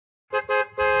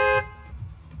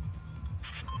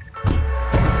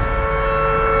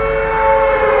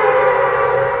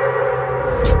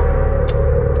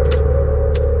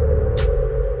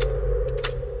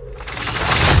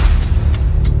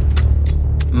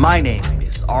My name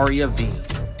is Aria V.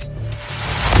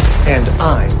 And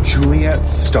I'm Juliette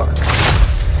Stark.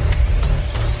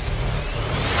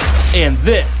 And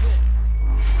this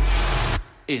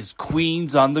is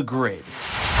Queens on the Grid.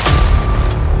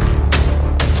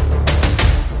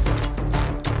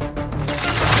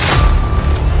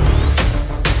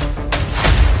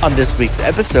 On this week's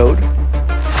episode,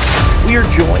 we are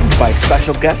joined by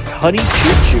special guest Honey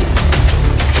Choo Choo.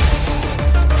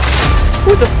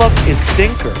 Who the fuck is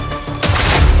Stinker?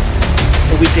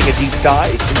 And we take a deep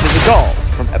dive into the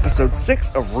dolls from episode 6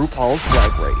 of RuPaul's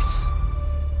Drag Race.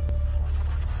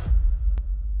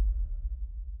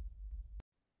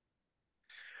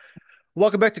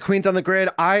 Welcome back to Queens on the Grid.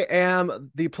 I am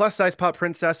the plus size pop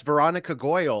princess Veronica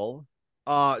Goyle.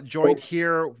 Joined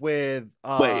here with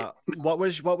Wait. what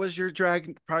was your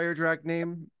prior drag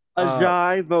name?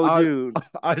 Ajay Vodude.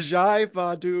 Ajay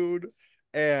Vodude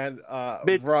and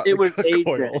Bitch, Veronica it was AJ.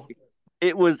 Goyle.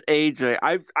 It was AJ.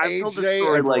 I've told this AJ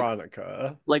story and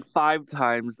Veronica like 5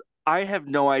 times. I have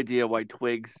no idea why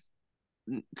Twigs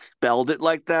spelled it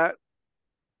like that.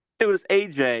 It was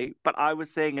AJ, but I was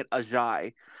saying it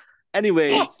Ajay.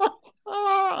 Anyways,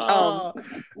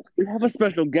 we have a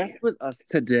special guest with us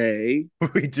today.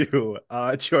 We do.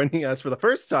 Joining us for the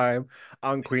first time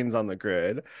on Queens on the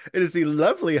Grid, it is the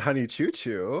lovely Honey Choo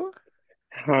Choo.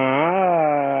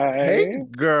 Hi. Hey,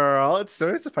 girl. It's so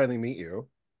nice to finally meet you.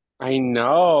 I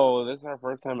know. This is our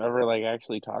first time ever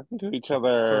actually talking to each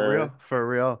other. For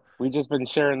real. We've just been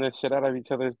sharing the shit out of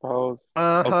each other's posts.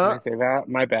 Uh-huh. Oh, can I say that?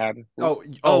 My bad. Oh,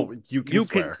 you can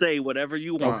swear. Can say whatever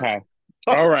you want. Okay.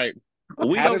 All right.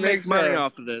 We Had to don't make make money sure.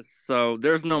 off of this, so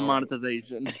there's no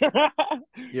monetization.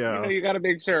 Yeah. You gotta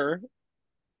make sure.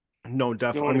 No, You don't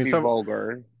definitely. I want to mean, be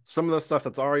vulgar. some of the stuff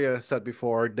that's Aria said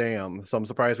before, damn. So I'm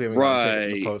surprised we haven't taken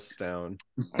the Right. posts down.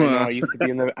 I know. I used to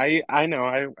be in the. I know.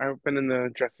 I've been in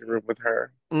the dressing room with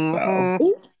her. Mhm.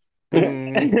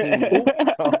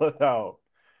 Call it out.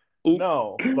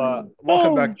 No, but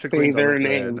welcome back to Say Queens on the their Grid.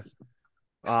 names.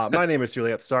 My name is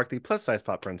Juliette Stark, the plus size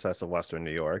pop princess of Western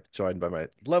New York, joined by my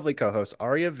lovely co-host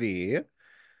Aria V.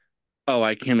 Oh,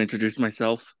 I can't introduce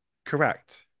myself.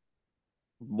 Correct.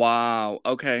 Wow.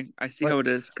 Okay, I see how it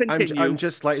is. Continue. I'm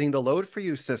just lightening the load for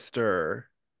you, sister.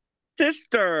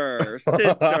 Sister.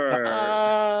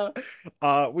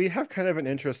 We have kind of an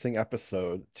interesting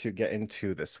episode to get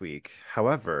into this week.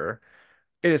 However,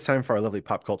 it is time for our lovely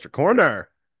pop culture corner.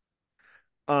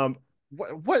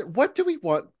 What do we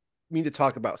want me to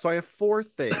talk about? So I have 4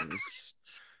 things,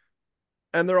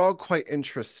 and they're all quite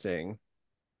interesting.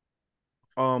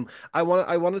 I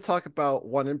want to talk about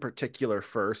one in particular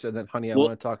first, and then, honey, I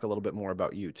want to talk a little bit more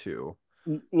about you too.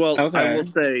 Well, Okay. I will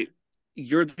say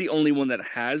you're the only one that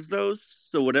has those,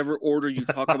 so whatever order you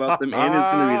talk about them in is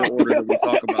going to be the order that we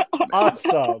talk about them in.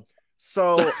 Awesome.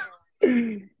 So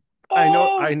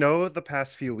I know the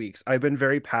past few weeks I've been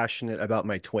very passionate about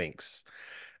my twinks,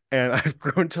 and I've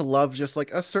grown to love just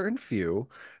like a certain few,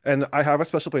 and I have a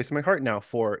special place in my heart now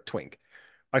for Twink.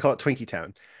 I call it Twinkie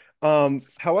Town.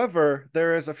 However,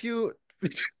 there is a few.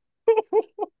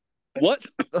 What?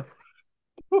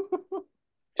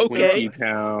 Okay. Twinkie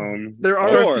Town. There are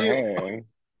Sure. a few.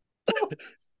 Okay.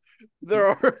 There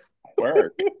are.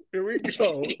 Work. Here we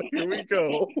go. Here we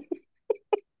go.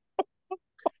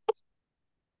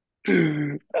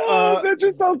 That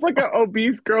just sounds like an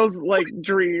obese girl's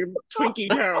dream. Twinkie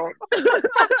Town.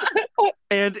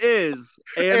 And is.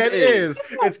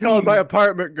 It's called My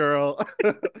Apartment Girl.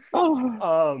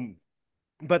 Oh.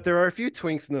 But there are a few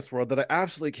twinks in this world that I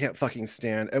absolutely can't fucking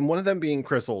stand, and one of them being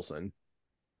Chris Olsen.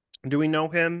 Do we know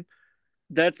him?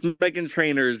 That's Meghan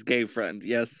Trainor's gay friend,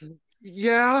 yes.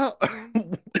 Yeah.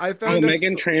 I found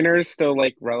Meghan Trainor's still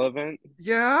relevant.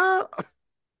 Yeah.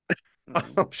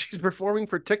 She's performing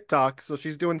for TikTok, so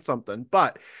she's doing something.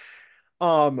 But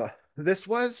this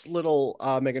was little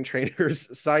Meghan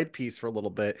Trainor's side piece for a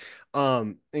little bit.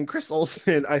 And Chris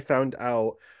Olsen, I found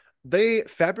out they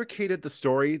fabricated the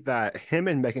story that him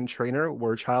and Meghan Trainor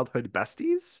were childhood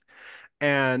besties,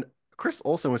 and Chris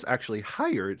Olsen was actually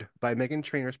hired by Meghan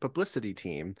Trainor's publicity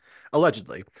team,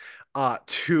 allegedly,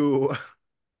 to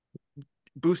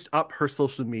boost up her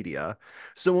social media.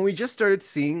 So when we just started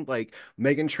seeing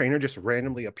Meghan Trainor just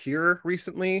randomly appear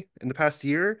recently in the past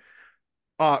year,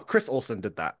 Chris Olsen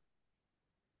did that.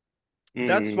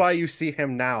 That's why you see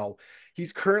him now.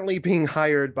 He's currently being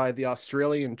hired by the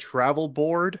Australian Travel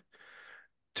Board,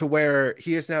 to where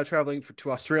he is now traveling to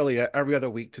Australia every other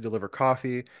week to deliver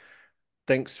coffee,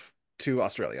 thanks to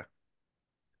Australia.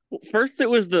 First,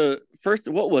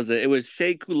 what was it? It was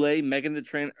Shea Coulee, Megan the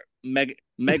Trainer.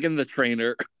 Megan the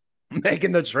Trainer.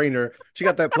 Megan the Trainer. She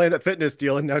got that Planet Fitness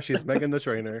deal, and now she's Megan the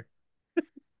Trainer.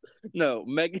 No,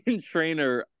 Megan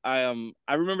Trainor. I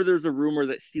remember there was a rumor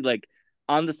that she like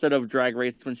on the set of Drag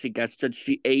Race when she guest judged,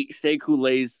 she ate Shea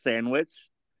Coulee's sandwich,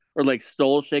 or like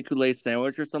stole Shea Coulee's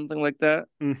sandwich or something like that.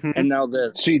 Hmm. And now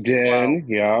this. She Wow, did,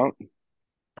 yeah.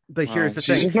 But here's wow. the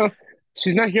She's thing. just not.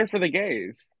 She's not here for the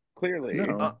gays. Clearly.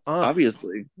 No, Uh,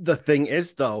 obviously. the thing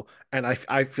is, though, and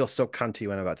I feel so cunty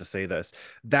when I'm about to say this,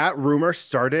 that rumor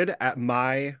started at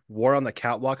my War on the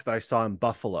Catwalk that I saw in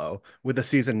Buffalo with the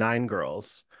season 9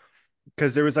 girls.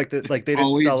 Because there was like they didn't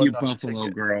Always sell you enough Buffalo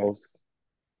tickets. girls.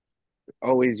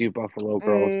 Always you Buffalo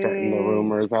girls starting the Mm,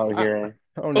 rumors out I, here.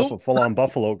 I don't know if Oh, a full-on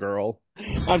Buffalo girl.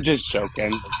 I'm just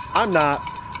joking. I'm not.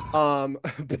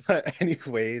 But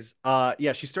anyways,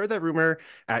 yeah, she started that rumor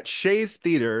at Shay's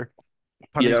Theater,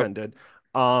 pun yep. intended.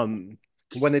 Um,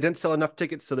 when they didn't sell enough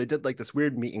tickets, so they did like this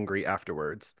weird meet and greet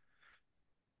afterwards.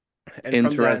 And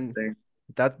from then, Interesting.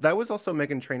 that was also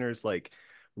Megan Trainor's like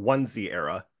onesie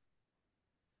era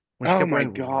when she Oh kept my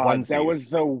wearing God, that was onesies.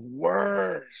 the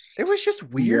It worst. was just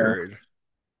Yeah. weird.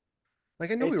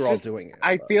 Like I know we It's were all just, doing it,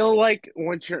 I but feel like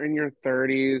once you're in your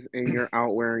 30s and you're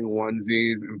out wearing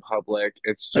onesies in public,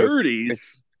 it's just,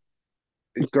 30s.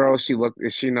 it's, girl,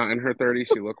 is she not in her 30s?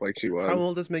 She looked like she how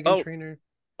old was. is Megan Oh, Trainor?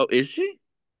 oh, is she?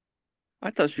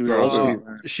 I thought she was Girl, older Uh, than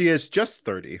that. she is just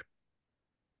 30.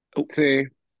 Oh, see,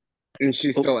 and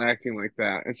she's oh. still acting like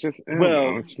that. It's just, I don't Well,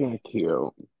 know, it's not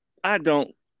cute. I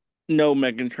don't know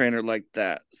Megan Trainor like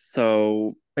that.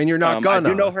 So, And you're not I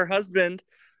do know gonna. her husband.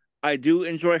 I do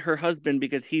enjoy her husband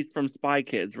because he's from Spy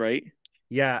Kids, right?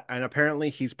 Yeah, and apparently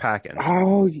he's packing.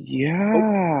 Oh, Oh,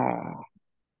 yeah.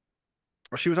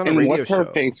 She was on a And radio what's her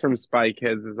show face from Spy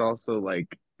Kids is also like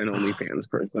an OnlyFans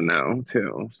person now,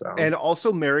 too. So and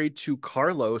also married to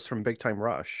Carlos from Big Time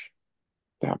Rush.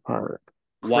 that part.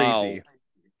 wow. Crazy,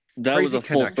 That was crazy a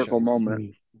full circle connections. moment.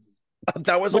 Mm.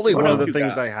 That was What only what one of else the you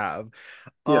things got? I have.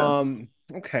 Yeah.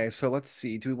 Okay, so let's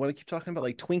see. Do we want to keep talking about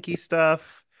like Twinkie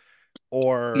stuff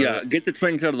Yeah, or get the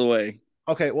twinks out of the way.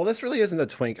 okay, well this really isn't a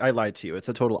twink. I lied to you. It's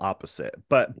a total opposite.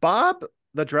 But Bob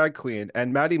the drag queen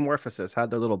and Maddie Morphosis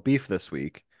had their little beef this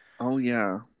week Oh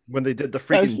yeah. when they did the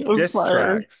That freaking shit was diss fire.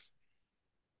 tracks.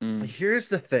 Mm. Here's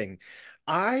the thing.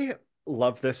 I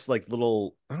love this like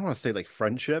little, I don't want to say like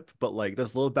friendship, but like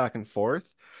this little back and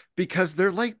forth because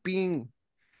they're like being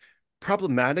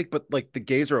problematic, but like the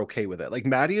gays are okay with it. Like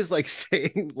Maddie is like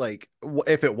saying like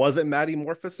if it wasn't Maddie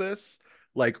Morphosis,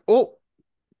 like oh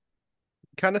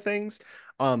kind of things.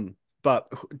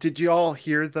 But did you all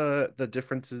hear the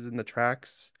differences in the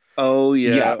tracks? Oh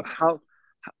yeah. Yes. How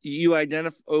you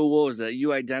identify? Oh, what was that?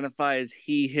 You identify as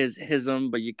he, his,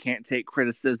 hism, but you can't take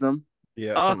criticism.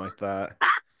 Yeah, Oh, something like that.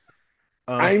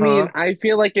 I mean, Uh-huh. I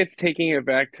feel like it's taking it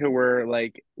back to where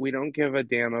like we don't give a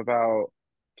damn about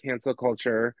cancel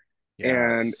culture,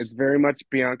 and Yes. it's very much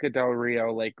Bianca Del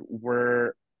Rio. Like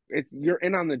you're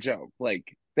in on the joke. Like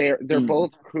they're mm,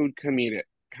 both crude comedians,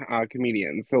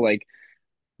 so like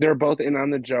they're both in on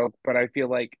the joke. But I feel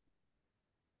like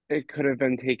it could have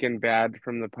been taken bad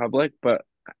from the public, but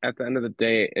at the end of the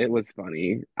day, it was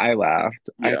funny. I laughed.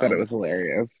 I thought yeah. it was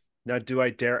hilarious. Now, do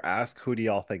I dare ask who do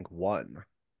y'all think won?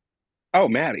 Oh,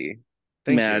 Maddie.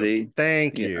 Thank you. Maddie.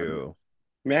 Thank Yeah. you.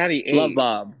 Maddie Love ate.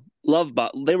 Bob. Love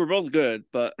Bob. They were both good,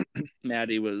 but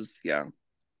Maddie was yeah.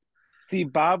 See,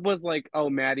 Bob was like, "Oh,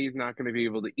 Maddie's not going to be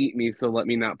able to eat me, so let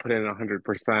me not put in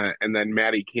 100%." And then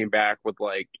Maddie came back with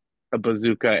like a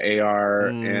bazooka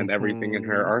AR and everything in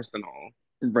her Hmm. arsenal.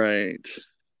 Right.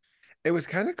 It was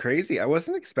kind of crazy. I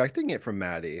wasn't expecting it from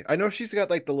Maddie. I know she's got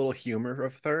like the little humor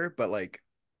of her, but like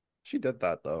she did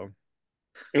that though.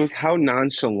 It was how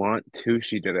nonchalant too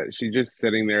she did it. She just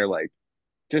sitting there like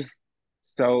just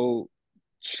so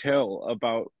chill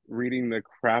about reading the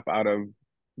crap out of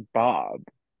Bob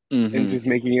and Mm-hmm. just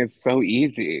making it so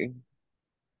easy.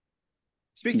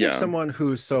 Speaking of Yeah. someone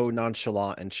who's so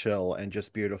nonchalant and chill and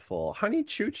just beautiful, Honey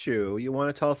Choo Choo, you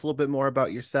want to tell us a little bit more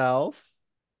about yourself?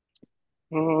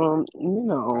 I'm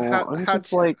How'd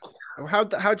just like,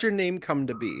 how'd your name come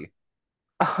to be?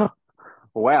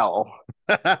 well,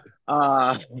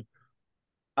 uh,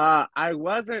 I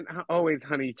wasn't always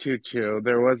Honey Choo Choo.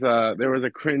 There was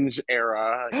a cringe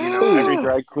era. Every Ooh.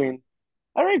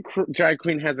 drag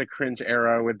queen has a cringe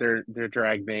era with their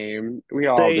drag name. We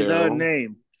all Say the do.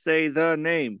 name. Say the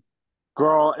name.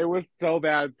 Girl, it was so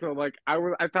bad. So like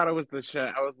I thought it was the shit.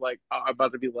 I was like, oh, I'm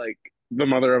about to be like the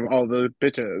mother of all the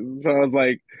bitches. So I was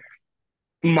like,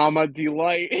 Mama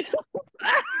Delight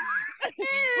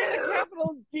with a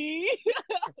capital D.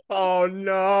 Oh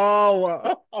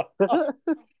no.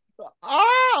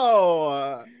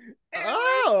 Oh. It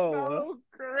was Oh. so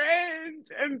cringe.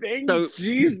 And thank So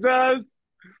Jesus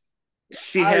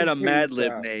she I had a Mad changed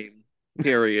Lib that. name.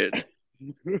 Period.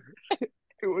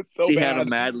 It was so She had a bad.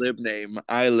 Mad Lib name.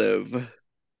 I live.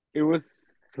 It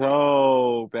was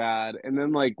so bad. And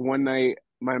then like one night,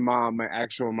 my mom, my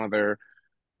actual mother,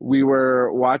 we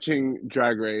were watching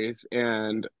Drag Race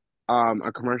and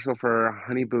a commercial for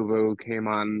Honey Boo Boo came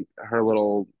on her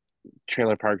little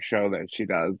trailer park show that she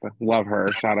does. Love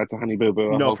her. Shout out to Honey Boo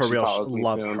Boo. I No, hope for she real. follows me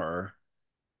Love soon. her.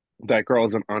 That girl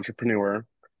is an entrepreneur.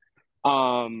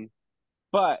 Um,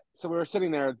 but so we were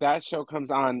sitting there, that show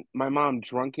comes on. My mom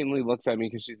drunkenly looks at me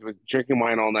because she was drinking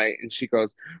wine all night, and she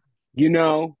goes, you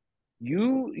know,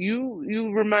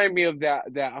 you remind me of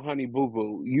that Honey Boo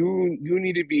Boo. You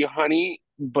need to be honey,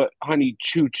 but honey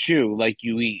choo choo like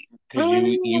you eat because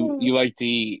you like to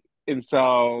eat. And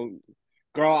so,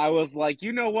 girl, I was like,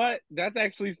 you know what? That's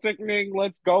actually sickening.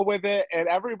 Let's go with it. And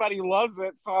everybody loves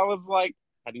it. So I was like,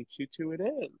 honey choo choo it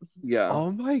is. Yeah.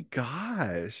 Oh my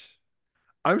gosh.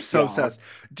 I'm so Yeah. obsessed.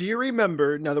 Do you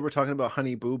remember, now that we're talking about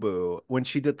Honey Boo Boo, when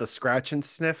she did the scratch and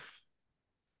sniff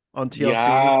on TLC?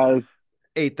 Yes.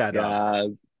 Ate that up.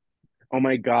 Yes. Oh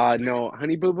my God, no.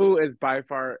 Honey Boo Boo is by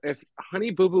far, if Honey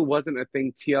Boo Boo wasn't a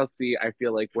thing, TLC, I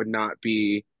feel like would not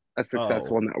be a Oh.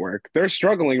 successful network. They're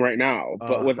struggling right now,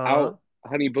 but Uh-huh. without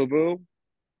Honey Boo Boo,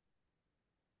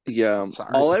 Yeah.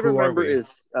 sorry, All I Who are remember we?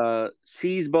 is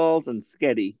cheese balls and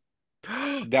sketty.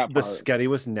 that The part. sketty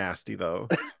was nasty though.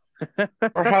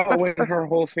 Or how when her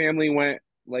whole family went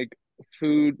like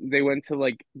food, they went to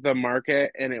like the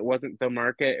market and it wasn't the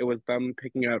market, it was them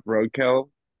picking up roadkill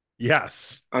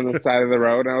Yes. on the side of the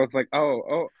road. And I was like,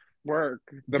 oh, work,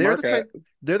 the They're the market. type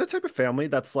they're the type of family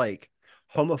that's like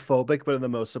homophobic but in the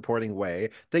most supporting way.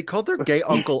 They called their gay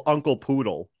uncle Uncle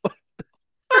Poodle.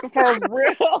 For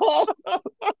real.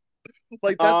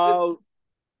 Like that's it. Oh,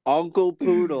 Uncle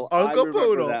Poodle. I Uncle remember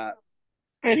Poodle. that.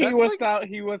 And That's like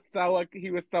he was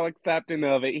so accepting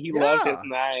of it. He loved his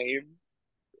yeah. name.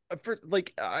 For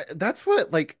like that's what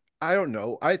it, like I don't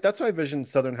know. I that's why I vision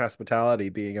Southern hospitality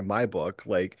being in my book.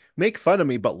 Like make fun of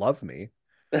me but love me.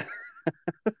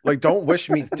 Like don't wish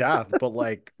me death, but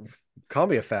like call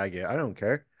me a faggot. I don't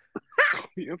care.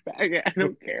 You faggot. I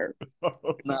don't care.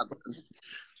 Not this.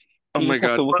 Oh You my just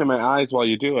have god. to look in my eyes while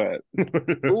you do it.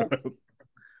 Ooh,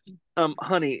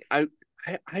 honey,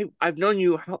 I've known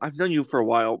you. I've known you for a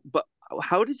while, but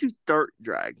how did you start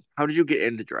drag? How did you get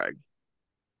into drag?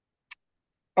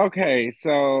 Okay,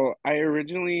 so I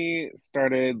originally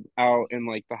started out in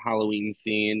like the Halloween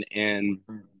scene and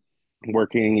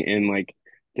working in like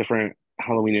different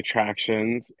Halloween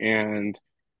attractions, and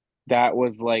that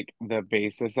was like the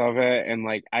basis of it. And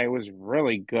like I was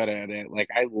really good at it. Like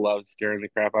I love scaring the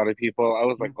crap out of people. I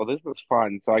was like, well, this is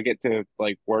fun. So I get to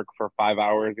like work for 5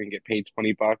 hours and get paid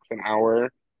 $20 an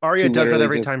hour Aria to does that literally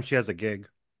every time just, she has a gig.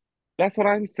 that's what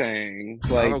I'm saying. I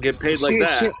Like don't get paid like she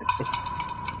that.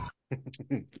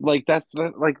 like that's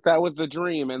the like that was the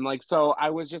dream. And like so I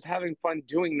was just having fun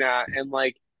doing that. And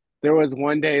like there was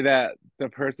one day that the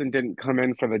person didn't come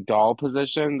in for the doll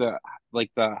position, the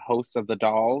host of the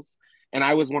dolls, and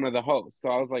I was one of the hosts. So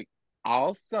I was like,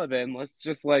 I'll sub in. Let's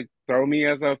just like throw me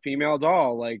as a female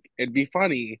doll. Like it'd be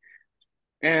funny.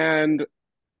 And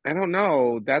I don't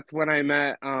know. That's when I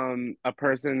met a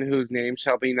person whose name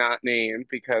shall be not named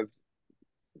because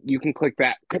you can click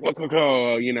that,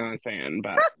 you know what I'm saying?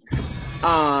 But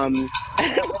um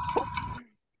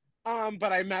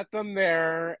but I met them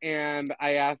there and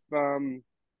I asked them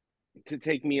to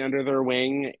take me under their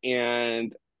wing,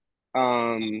 and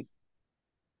um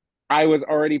I was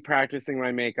already practicing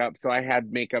my makeup, so I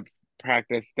had makeup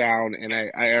practice down and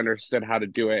I understood how to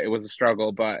do it. It was a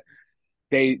struggle, but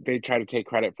they try to take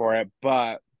credit for it,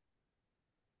 but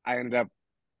I ended up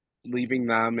leaving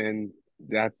them, and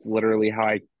that's literally how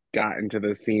I got into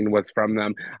the scene, was from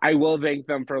them. I will thank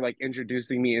them for like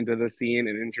introducing me into the scene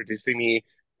and introducing me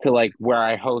to like where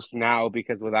I host now,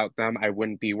 because without them I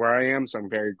wouldn't be where I am. So I'm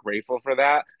very grateful for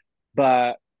that.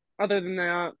 But other than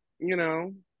that, you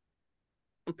know,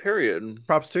 Period.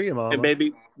 Props to you, And mama.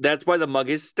 maybe that's why the mug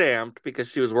is stamped because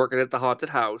she was working at the haunted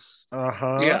house.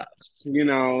 Uh-huh. yes,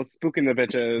 spooking the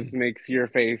bitches makes your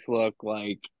face look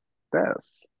like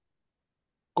this.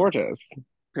 Gorgeous.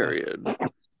 Period.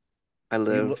 I You look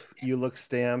live. you look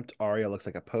stamped. Aria looks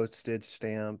like a postage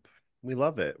stamp. We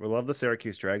love it. We love the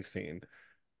Syracuse drag scene.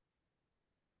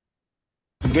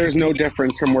 There's no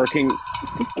difference from working.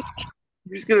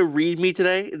 You're just gonna read me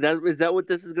today? That what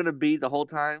this is gonna be the whole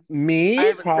time? I Me?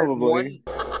 haven't said Probably.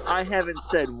 one. I haven't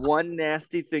said one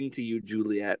nasty thing to you,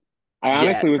 Juliette. I Yet.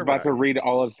 honestly was about to read Correct.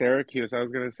 all of Syracuse. I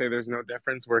was going to say there's no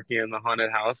difference working in the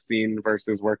haunted house scene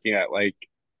versus working at like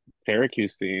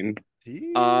Syracuse scene.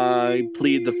 I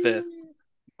plead the fifth.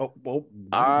 Oh, well.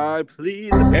 I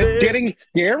plead the It's fifth. getting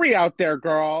scary out there,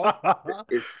 girl.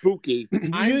 It's spooky.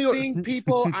 New York.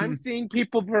 I'm seeing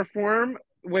people perform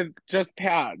with just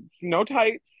pads, no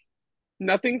tights,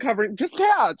 nothing covering, just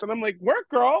pads. And I'm like, work,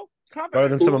 girl. Better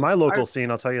than some of my Ooh, local scene,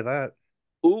 I'll tell you that.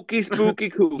 Ookie, spooky,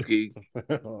 kooky.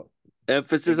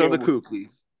 Emphasis on the kooky.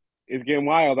 It's getting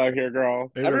wild out here,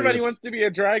 girl. It really Everybody is. wants to be a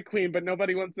drag queen, but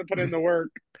nobody wants to put in the work.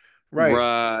 Right.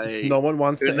 Right. No one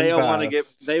wants to And they all want to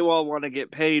invest. get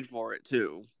paid for it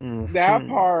too. That Mhm.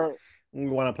 part. We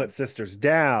want to put sisters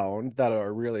down that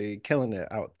are really killing it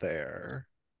out there.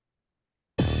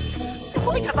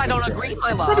 Well, because I don't agree,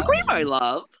 my love. Don't agree, my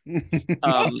love.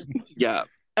 Yeah.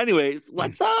 Anyways,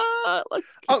 let's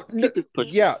keep this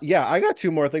pushing. yeah. I got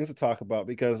two more things to talk about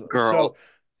because Girl.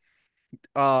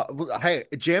 hey,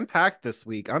 jam-packed this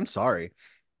week. I'm sorry.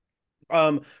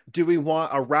 Do we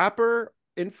want a rapper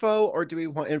info or do we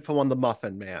want info on the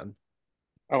Muffin Man?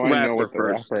 Oh, I know Rapper what the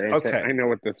first. rapper is. Okay. I know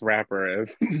what this rapper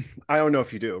is. I don't know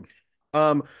if you do.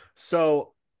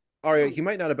 So Aria, you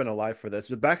might not have been alive for this,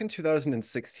 but back in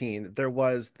 2016, there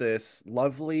was this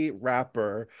lovely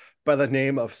rapper by the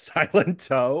name of Silent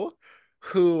Toe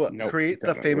who Nope, created the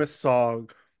don't know. famous song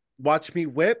 "Watch Me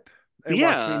Whip" and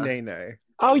 "Watch Me Yeah. Nay Nay."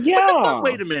 Oh, What the yeah. fuck?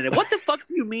 Wait a minute. What the fuck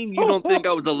do you mean you don't think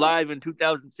I was alive in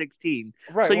 2016?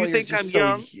 Right. So well, you you're think just I'm so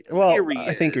young? well. Period.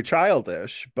 I think you're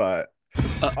childish, but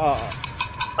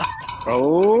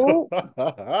Oh,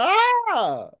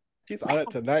 she's on it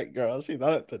tonight, girl. She's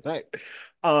on it tonight.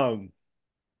 Um,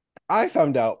 I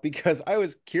found out because I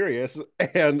was curious,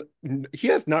 and he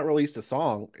has not released a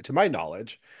song, to my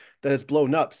knowledge, that has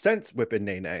blown up since Whippin'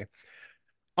 Nene.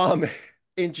 Um,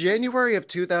 in January of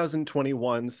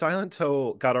 2021, Silent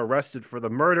Toe got arrested for the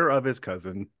murder of his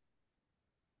cousin.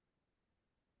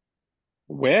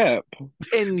 whip.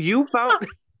 And you found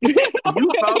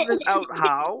this out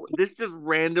how? This just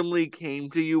randomly came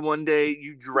to you one day.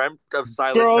 You dreamt of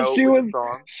Silent Girl, Toe with a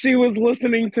song. she was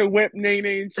listening to Whip Nene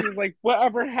and she was like,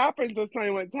 whatever happened to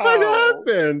Silent What Toe?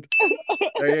 happened?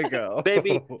 There you go.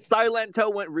 Baby, Silent Toe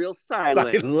went real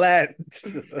silent. Silent.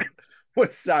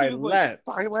 With She was like, silence.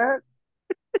 silent?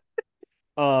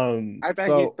 I bet he's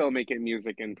So still making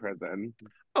music in prison.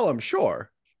 I'm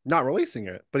sure. Not releasing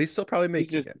it, but he's still probably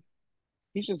He's making just it.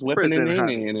 he's just whipping a Prison, nene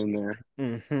honey. in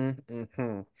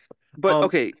there. But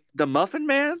okay, the Muffin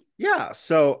Man? Yeah,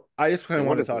 so I just kind of What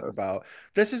want to is talk this? about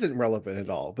this isn't relevant at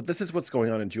all, but this is what's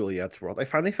going on in Juliette's world. I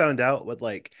finally found out what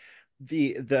like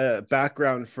the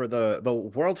background for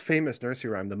the world famous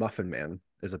nursery rhyme, The Muffin Man,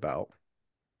 is about.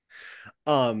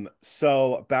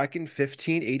 So back in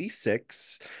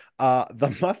 1586,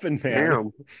 the Muffin Man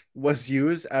Damn. was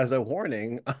used as a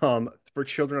warning for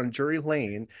children on Drury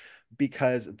Lane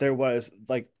because there was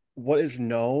like what is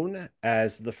known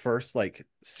as the first like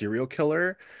serial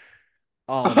killer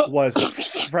was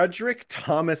Frederick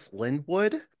Thomas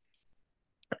Linwood,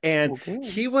 and Okay.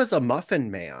 he was a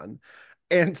Muffin Man.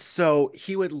 And so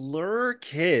he would lure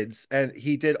kids, and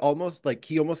he almost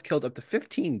killed up to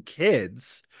 15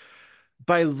 kids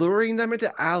by luring them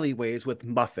into alleyways with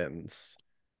muffins.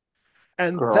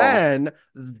 And Girl.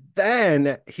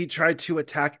 then he tried to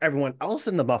attack everyone else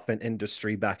in the muffin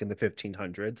industry back in the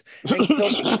 1500s and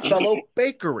killed fellow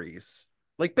bakeries,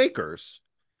 like bakers.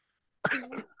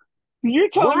 You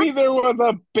telling me What? there was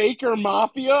a baker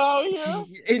mafia out here?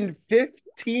 In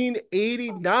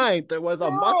 1589, there was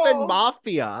a muffin Girl.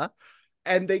 mafia,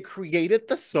 and they created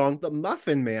the song The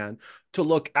Muffin Man to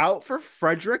look out for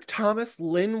Frederick Thomas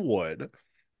Linwood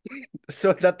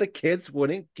so that the kids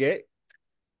wouldn't get.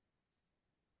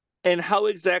 And how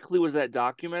exactly was that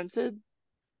documented?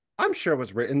 I'm sure it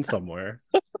was written somewhere.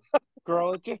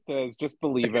 Girl, it just is. Just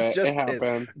believe It it. It just is.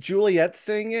 happened. Juliette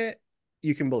saying it,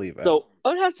 you can believe it. So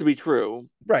it has to be true.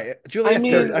 Right. I Juliette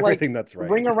mean, says like, everything that's right.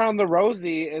 Ring Around the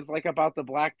Rosie is like about the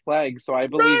Black Plague, so I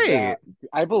believe Right. that.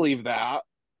 I believe that.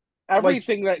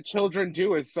 Everything that children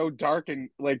do is so dark and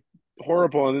like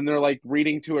horrible, and then they're like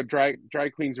reading to a drag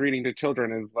queens reading to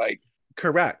children is like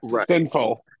Correct. Right.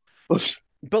 sinful.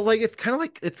 But like it's kind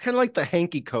of like the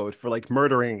hanky code for like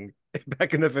murdering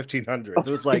back in the 1500s.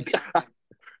 It was like,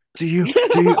 do you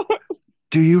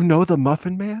know the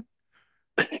Muffin Man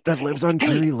that lives on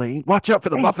Drury Lane? Watch out for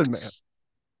the Muffin Man.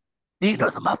 Do you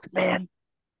know the Muffin Man?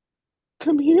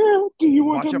 Come here. Do you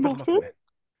want Watch a out for the Muffin muffin? Man.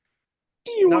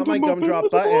 Do you Not want a my muffin, gumdrop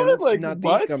little boy? buttons. Like Not these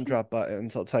what? gumdrop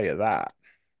buttons. I'll tell you that.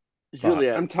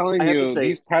 Juliette, I'm telling I have to you, say,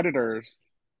 these predators.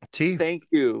 T. thank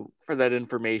you for that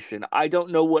information. I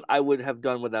don't know what I would have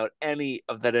done without any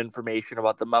of that information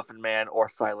about the Muffin Man or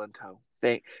Silent Toe.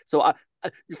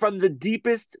 From the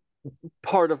deepest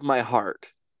part of my heart.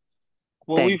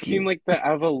 Well, Thank we've you. seen like the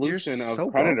You're evolution of so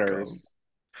welcome. predators.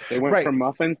 They went Right. from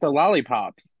muffins to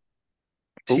lollipops.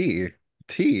 Oh.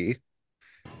 Tea.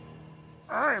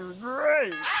 I'm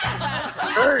great.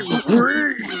 I'm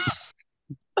great.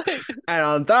 And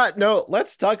on that note,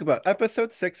 let's talk about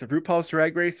episode 6 of RuPaul's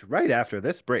Drag Race right after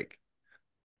this break.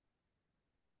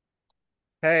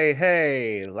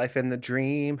 Hey, life in the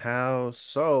dream house.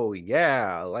 So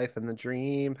yeah, life in the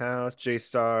dream house. J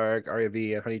Stark, Aria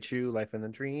V, and Honey Chew, life in the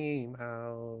dream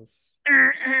house.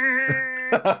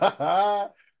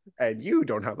 And you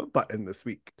don't have a button this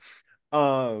week.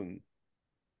 Um,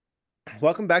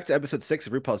 Welcome back to episode 6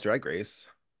 of RuPaul's Drag Race,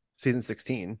 season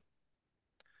 16.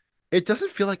 It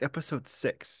doesn't feel like episode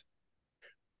 6.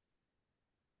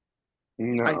 I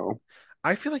No.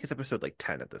 I feel like it's episode like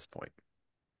 10 at this point.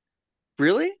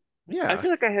 Really? I Yeah.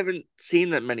 feel like I haven't seen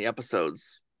that many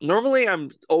episodes. Normally I'm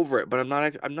over it, but I'm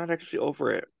not actually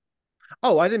over it.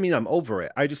 Oh, I didn't mean I'm over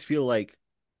it. I just feel like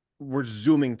we're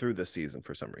zooming through this season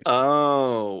for some reason.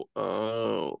 Oh.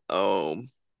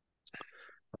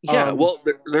 Yeah, Um, well,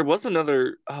 there was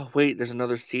another. Oh, wait, there's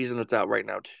another season that's out right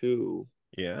now too.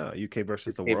 yeah, UK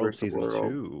versus the UK World versus the season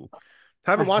World. 2.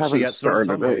 I Haven't watched it haven't yet, so don't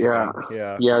tell started me it. Yeah. anything.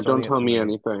 Yeah, I'm Yeah, don't starting it tell me tonight.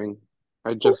 anything. I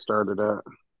Oh, just started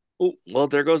it. well,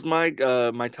 there goes my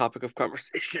topic of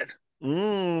conversation.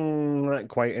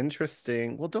 Quite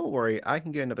interesting. Well, don't worry. I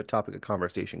can get another topic of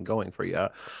conversation going for you.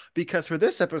 Because for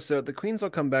this episode, the queens will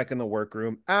come back in the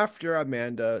workroom after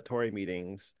Amanda Tori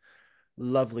meetings.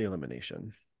 Lovely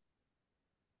elimination,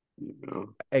 Yeah.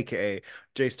 aka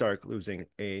Jay Stark losing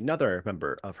another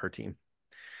member of her team.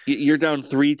 You're down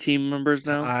 3 team members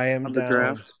now I am on the down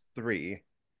draft. 3.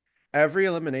 Every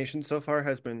elimination so far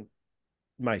has been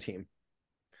my team,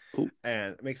 Oh,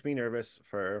 and it makes me nervous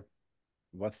for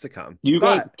what's to come. Do you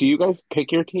guys But do you guys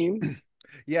pick your teams?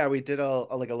 yeah, we did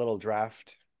a little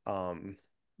draft Mm.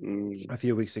 a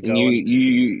few weeks And ago, and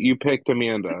you picked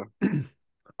Amanda.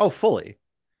 oh, fully.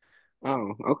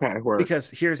 Oh, okay, work. Because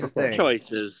here's the Okay. thing.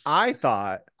 choices. I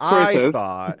Choices.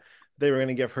 thought they were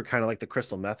gonna give her kind of like the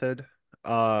Crystal Method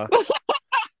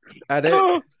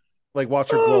edit, like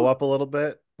watch her glow up a little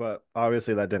bit, but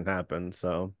obviously that didn't happen,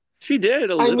 so She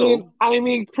did a I mean, little. I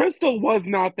mean, Crystal was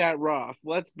not that rough.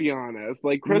 Let's be honest.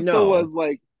 Like Crystal no. was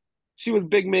like, she was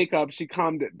big makeup. She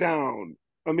calmed it down.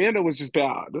 Amanda was just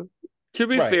bad. To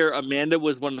be Right. fair, Amanda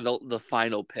was one of the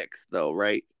final picks, though,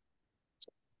 right?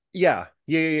 Yeah.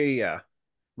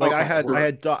 Like Okay, work.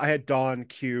 I had Dawn,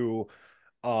 Q,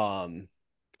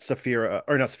 Saphira,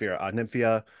 or not Saphira,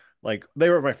 Nymphia. Like they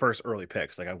were my first early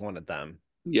picks. Like I wanted them.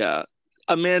 Yeah.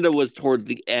 Amanda was towards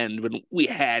the end when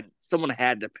someone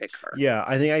had to pick her. Yeah,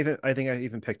 I think I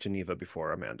even picked Geneva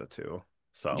before Amanda too.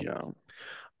 So Yeah.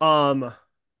 um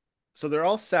so they're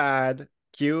all sad.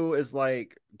 Q is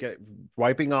like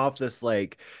wiping off this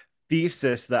like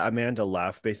thesis that Amanda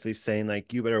left, basically saying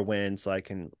like you better win so I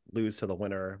can lose to the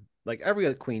winner, like every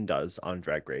other queen does on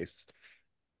Drag Race.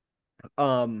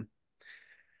 Um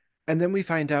And then we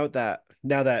find out that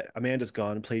now that Amanda's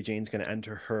gone, Play Jane's going to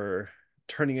enter her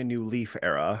turning a new leaf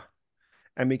era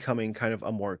and becoming kind of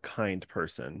a more kind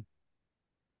person.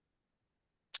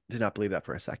 Did not believe that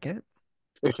for a second.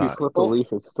 If you Thought, flip a Well, leaf,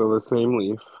 it's still the same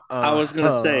leaf. I was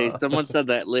gonna say uh, someone said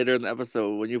that later in the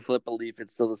episode. When you flip a leaf,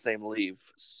 it's still the same leaf,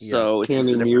 yeah. so it's just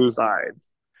Candy a different Muse. side.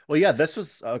 Well, yeah, this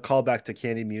was a callback to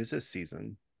Candy Muse's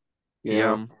season Yeah.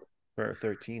 Yeah. for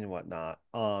 13 and whatnot.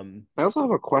 I also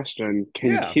have a question.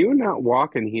 Can Yeah. Q not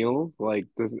walk in heels? Like,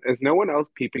 is no one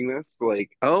else peeping this? Like,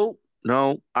 Oh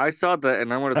no, I saw that,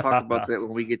 and I want to talk about that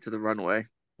when we get to the runway.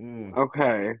 Mm.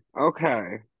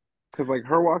 okay. Because like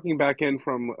her walking back in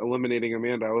from eliminating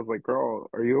Amanda, I was like, girl,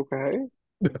 are you okay?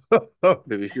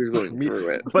 Maybe she was going Me, through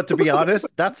it. but to be honest,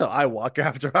 that's how I walk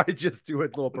after I just do a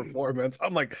little performance.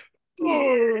 I'm like,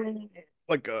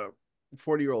 like a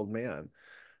 40-year-old man.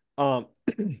 Um,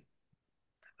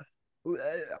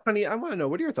 honey, I want to know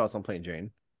what are your thoughts on Plain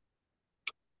Jane?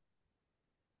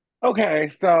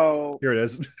 Okay, so Here it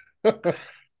is.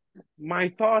 my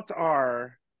thoughts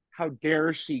are, how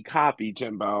dare she copy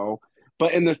Jimbo?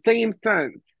 But in the same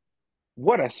sense,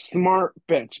 what a smart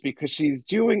bitch because she's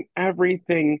doing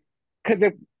everything. Because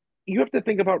if you have to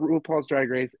think about RuPaul's Drag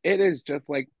Race, it is just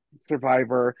like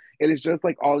Survivor, it is just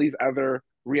like all these other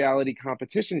reality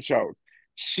competition shows.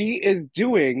 She is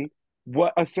doing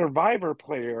what a Survivor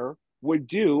player would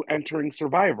do entering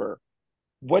Survivor.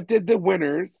 What did the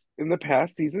winners in the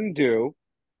past season do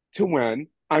to win?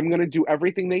 I'm going to do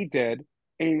everything they did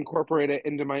and incorporate it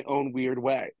into my own weird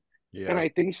way. And Yeah. I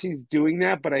think she's doing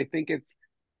that, but I think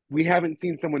we haven't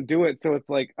seen someone do it, so it's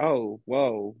like, oh,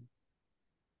 whoa.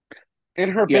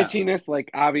 And her Yeah, bitchiness, like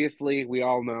obviously we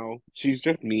all know she's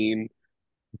just mean.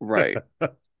 right.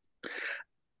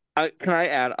 Can I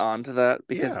add on to that?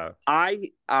 Because Yeah. I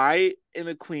am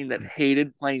a queen that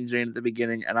hated Plain Jane at the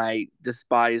beginning, and I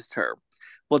despised her.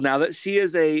 Well, now that she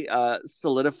is a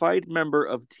solidified member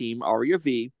of Team Aria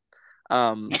V,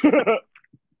 um,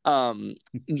 um,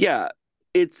 yeah,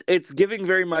 it's giving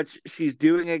very much. She's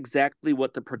doing exactly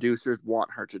what the producers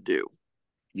want her to do.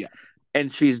 Yeah.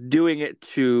 And she's doing it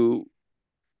to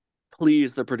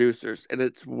please the producers, and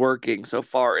it's working so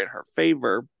far in her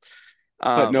favor.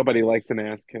 But nobody likes an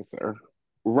ass kisser.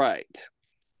 Right.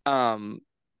 Um,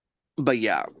 but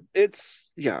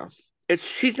it's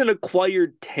she's an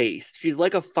acquired taste. She's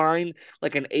like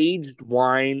like an aged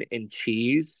wine and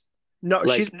cheese. No,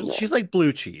 Like she's like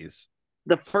blue cheese.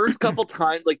 the first couple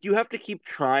times, like you have to keep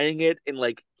trying it and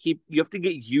like you have to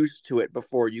get used to it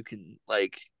before you can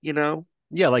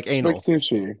Yeah, like It's like anal.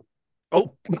 sushi.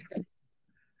 Oh,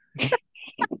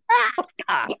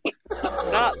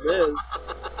 not this.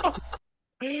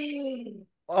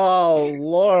 oh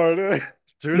Lord.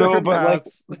 Two No, different but like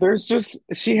paths. there's just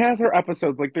she has her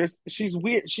episodes. Like she's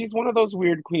weird. She's one of those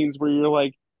weird queens where you're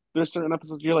like there's certain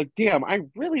episodes you're like, damn, I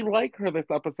really like her this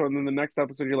episode, and then the next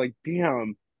episode you're like,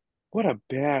 damn, what a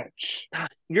bitch.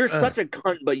 You're Ugh. such a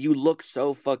cunt, but you look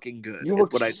so fucking good, You is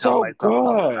look what I tell so myself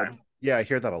all the good. time. Yeah, I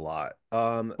hear that a lot.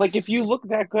 Like if you look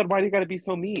that good, why do you gotta be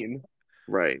so mean?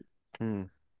 Right. hmm.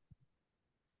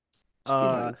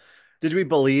 Anyways. Did we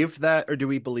believe that, or do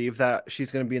we believe that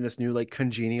she's gonna be in this new like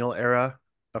congenial era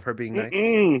of her being nice?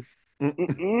 Mm-mm.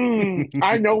 Mm-mm.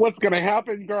 I know what's gonna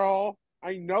happen, girl.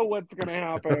 I know what's gonna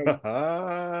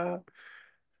happen.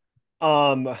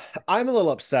 Um, I'm a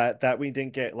little upset that we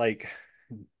didn't get like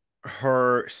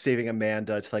her saving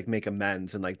Amanda to like make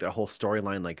amends and like the whole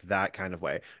storyline like that kind of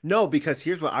way. No, because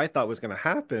here's what I thought was going to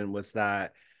happen was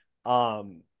that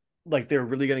um like they're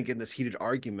really going to get in this heated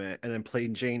argument, and then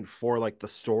Plain Jane for like the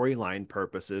storyline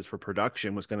purposes for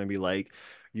production was going to be like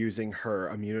using her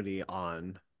immunity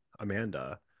on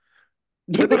Amanda.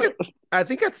 So I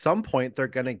think at some point they're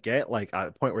going to get like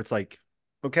a point where it's like,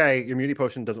 okay, your immunity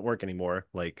potion doesn't work anymore.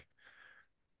 Like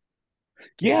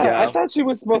keep it Yeah, I Yeah. yourself. thought she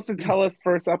was supposed to tell us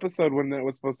first episode when that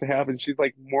was supposed to happen. She's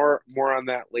like more on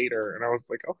that later, and I was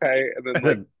like, okay, and then And like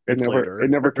then it it's it later.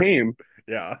 never came.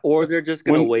 Yeah. Or they're just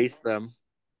gonna When waste them.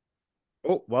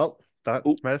 Oh, well, that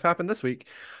Oop. might have happened this week.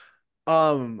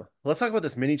 Let's talk about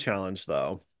this mini challenge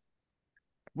though.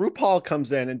 RuPaul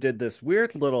comes in and did this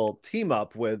weird little team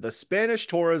up with the Spanish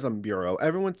Tourism Bureau.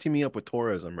 Everyone's teaming up with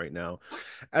tourism right now,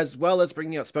 as well as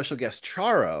bringing out special guest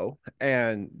Charo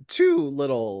and two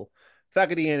little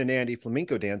Faggoty and Andy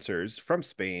flamenco dancers from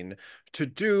Spain to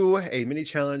do a mini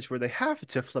challenge where they have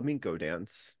to flamenco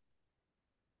dance.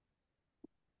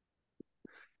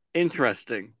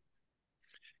 Interesting.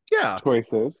 Yeah,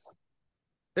 choices,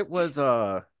 it was it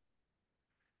I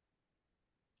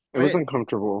was mean,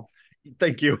 uncomfortable.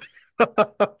 thank you.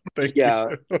 Thank you. Yeah.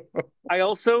 I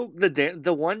also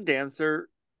the one dancer,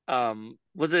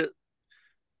 was it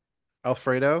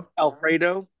Alfredo?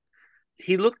 Alfredo?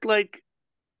 He looked like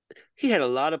he had a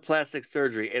lot of plastic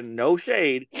surgery, and no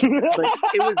shade, but him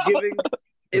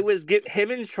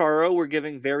and Charo were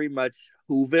giving very much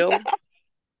Whoville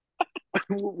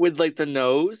with like the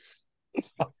nose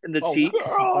and the Oh cheek. my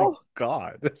Girl,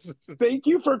 God. thank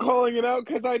you for calling it out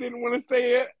because I didn't want to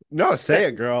say it. No, say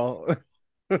it, girl.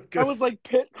 I was Because like,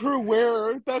 pit crew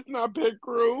wearers. That's not pit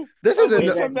crew. this I was isn't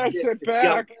like, And send that shit the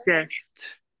jump back. chest.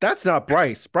 that's not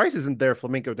Bryce. Bryce isn't there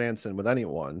flamenco dancing with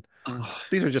anyone.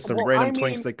 These are just some Well, I random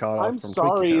twinks mean, they caught off I'm from Twinkie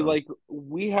sorry. Town. Like,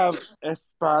 we have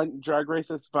Drag Race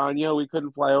España. We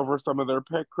couldn't fly over some of their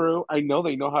pit crew. I know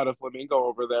they know how to flamingo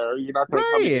over there. You're not going to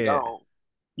tell me they Right. don't.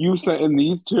 You sent in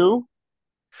these two?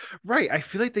 Right. I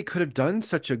feel like they could have done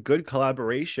such a good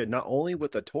collaboration, not only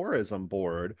with the tourism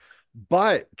board,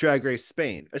 but Drag Race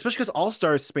Spain, especially because All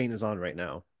Stars Spain is on right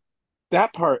now.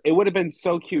 That part, it would have been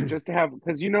so cute just to have,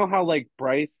 because you know how, like,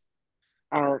 Bryce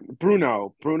or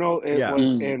Bruno, it was Yes.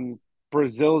 Mm. in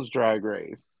Brazil's Drag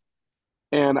Race.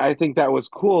 And I think that was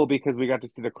cool because we got to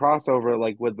see the crossover,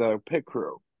 like, with the pit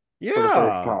crew for the first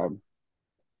Yeah. time.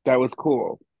 That was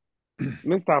cool.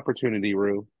 Missed opportunity,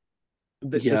 Rue.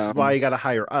 This Yeah. is why you got to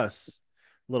hire us,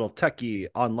 little techie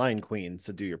online queens,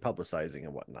 to do your publicizing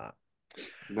and whatnot.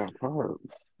 That part.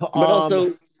 But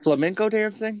also flamenco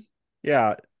dancing?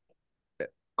 Yeah,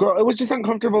 Girl, it was just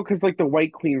uncomfortable because like the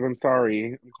white queens, I'm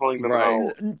sorry, I'm calling them Right.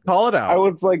 out. call it I out.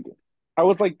 was like I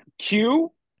was like,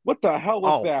 Q? What the hell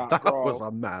was Oh, that, that was bro?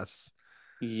 a mess.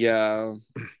 Yeah.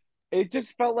 It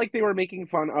just felt like they were making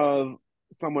fun of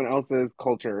someone else's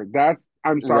culture.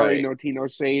 I'm sorry, Right. no tea, no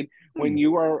shade. Hmm. When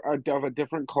you are of a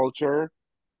different culture,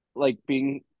 like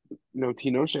being no tea,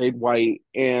 no shade, white,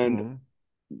 and Mhm.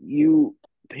 you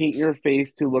paint your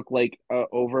face to look like a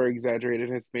over exaggerated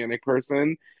Hispanic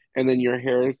person, and then your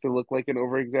hair is to look like an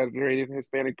over exaggerated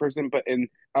Hispanic person, but in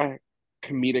a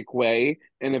comedic way,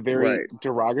 in a very Right.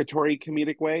 derogatory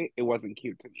comedic way, it wasn't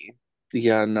cute to me.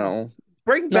 Yeah, no.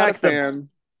 Bring Not a back the fan.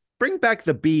 bring back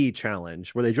the bee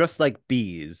challenge where they dressed like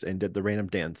bees and did the random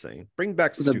dancing. Bring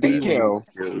back The stupid. bee one was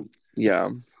cute. Yeah.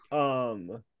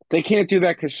 Um. They can't do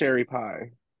that because Sherry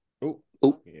Pie. Oh.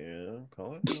 Oh. Yeah.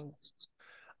 Call it.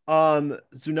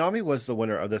 Tsunami was the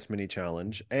winner of this mini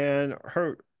challenge, and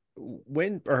her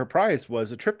win or her prize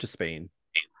was a trip to Spain.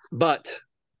 But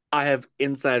I have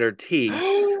insider tea.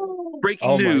 Breaking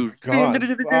Oh my news. god.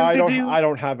 I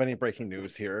don't have any breaking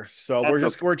news here. So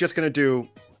we're just gonna do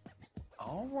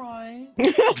all right.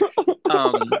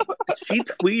 She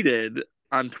tweeted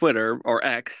on Twitter, or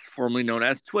X, formerly known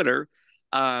as Twitter.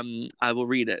 I will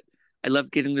read it. I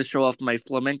love getting to show off my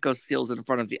flamenco skills in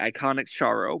front of the iconic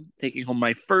Charo, taking home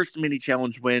my first mini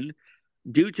challenge win.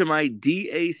 Due to my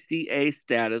DACA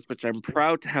status, which I'm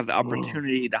proud to have the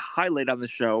opportunity to highlight on the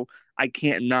show, I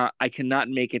cannot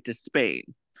make it to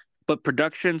Spain. But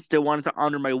production still wanted to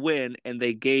honor my win, and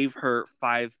they gave her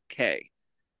 $5K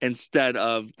instead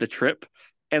of the trip.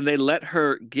 And they let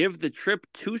her give the trip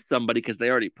to somebody because they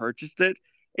already purchased it,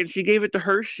 and she gave it to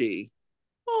Hershey.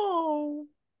 Oh.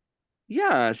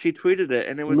 Yeah, she tweeted it,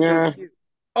 and it was Meh. so cute.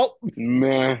 Oh.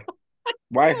 Meh.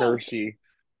 Why Hershey?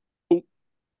 Oop.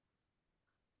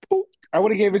 Oop. I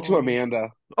would have gave it to Amanda.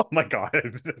 Oh my god.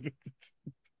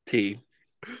 Tea.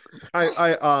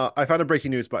 I found a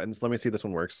breaking news button, so let me see if this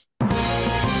one works.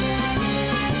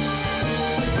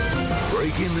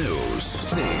 Breaking news,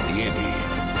 Sandy Andy.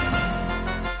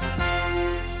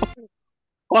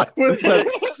 Why was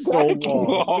that so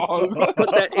long?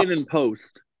 Put that in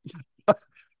post.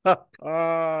 I'm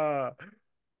gonna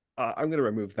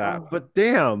remove that. But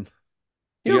damn,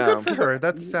 good for her.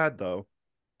 That's sad though.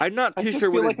 I'm not I too just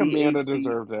sure feel what like a Amanda DAC.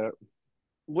 deserved it.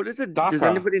 What is it? DACA. Does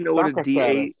anybody know what a DACA DA?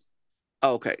 status.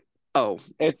 Oh, okay. Oh,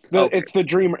 It's okay.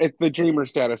 the dreamer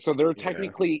status. So they're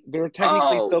technically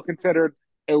still considered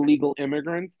illegal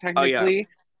immigrants. Technically,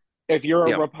 if you're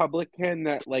a Republican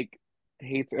that like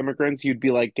hates immigrants, you'd be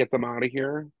like, get them out of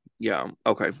here. Yeah.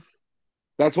 Okay.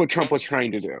 That's what Trump was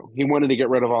trying to do. He wanted to get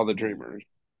rid of all the dreamers.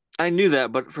 I knew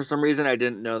that, but for some reason I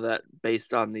didn't know that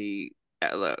based on the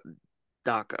DACA.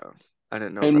 I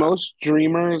didn't know And that. most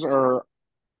dreamers are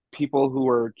people who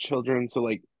are children to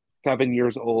like 7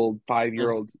 years old,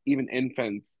 5-year-olds, even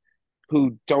infants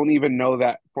who don't even know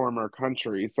that former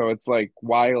country. So it's like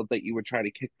wild that you would try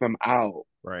to kick them out.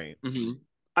 Right. Mm-hmm.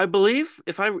 I believe,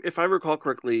 if I recall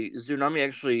correctly, Tsunami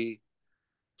actually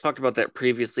talked about that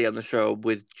previously on the show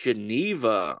with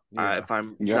Geneva, if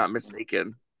I'm not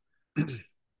mistaken.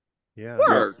 Yeah.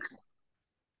 Work.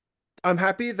 I'm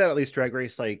happy that at least Drag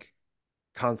Race like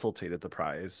consulted the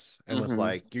prize and was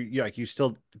like, you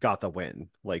still got the win.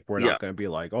 Like, we're not going to be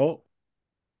like, oh.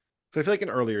 So I feel like in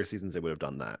earlier seasons they would have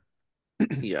done that.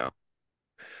 Yeah.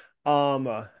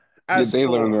 They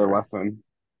learned their lesson.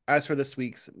 As for this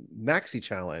week's Maxi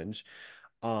Challenge,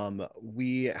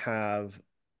 we have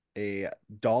a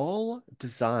doll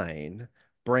design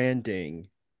branding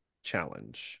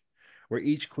challenge where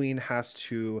each queen has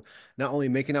to not only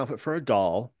make an outfit for a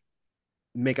doll,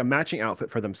 make a matching outfit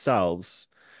for themselves,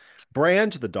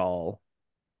 brand the doll,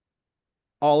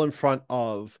 all in front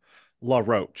of La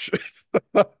Roche.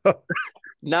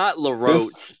 Not La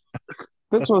Roche.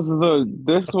 This was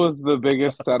the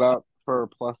biggest setup for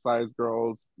plus size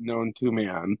girls known to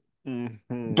man.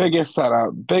 Mm-hmm. Biggest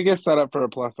setup for a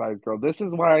plus size girl. This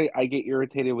is why I get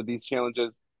irritated with these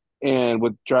challenges and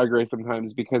with Drag Race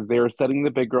sometimes, because they are setting the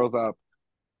big girls up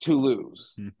to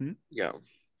lose. Mm-hmm. Yeah.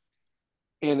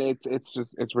 And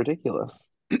it's ridiculous.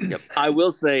 Yep. I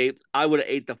will say I would have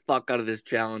ate the fuck out of this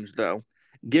challenge though.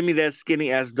 Give me that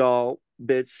skinny ass doll,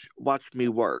 bitch. Watch me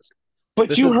work.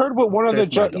 But you heard what one of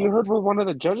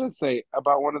the judges say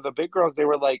about one of the big girls. They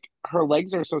were like, her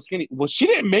legs are so skinny. Well, she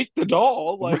didn't make the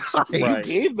doll. Like, right.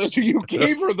 you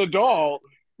gave her the doll.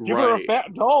 Give her a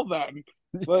fat doll then.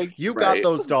 Like, you got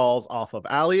those dolls off of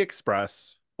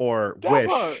AliExpress or Wish,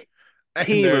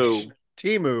 Temu,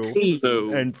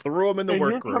 and threw them in the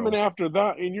work room. Coming after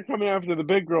that, and you're coming after the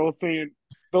big girl saying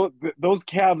those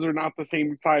calves are not the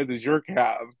same size as your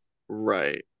calves.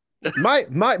 Right.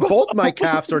 Both my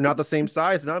calves are not the same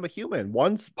size, and I'm a human.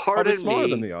 One's probably smaller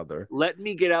than the other. Let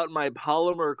me get out my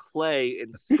polymer clay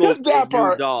and sculpt a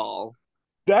new doll.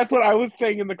 That's what I was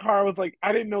saying in the car. I was like,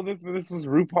 I didn't know this was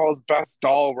RuPaul's best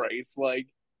doll race. Like,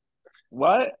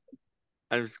 what?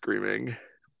 I'm screaming.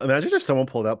 Imagine if someone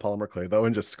pulled out polymer clay though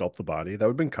and just sculpt the body. That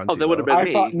would have been cunty that would have though. been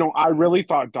I thought me. no, I really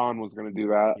thought Dawn was gonna do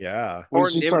that Yeah. when Or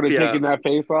she started Nymphia. taking that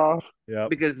face off. Yep.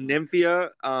 Because Nymphia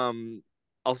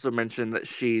also mentioned that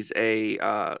she's a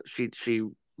she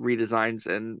redesigns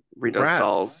and redoes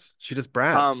dolls. Brats. She does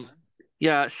brats.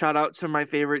 Yeah, shout out to my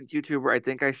favorite YouTuber. I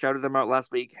think I shouted them out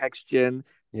last week, Hexgen.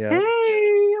 Yeah.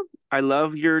 Hey, I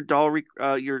love your doll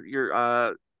your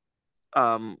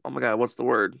oh my god, what's the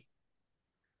word?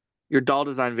 Your doll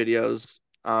design videos.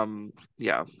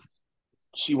 Yeah.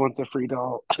 She wants a free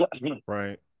doll.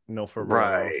 Right. No, for real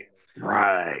though.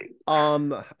 Right.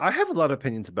 I have a lot of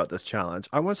opinions about this challenge.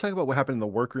 I want to talk about what happened in the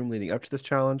workroom leading up to this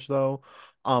challenge, though.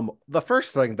 The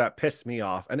first thing that pissed me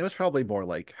off, and it was probably more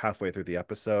like halfway through the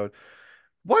episode,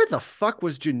 why the fuck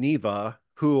was Geneva,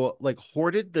 who like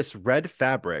hoarded this red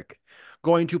fabric,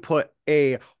 going to put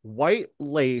a white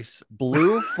lace,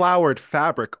 blue flowered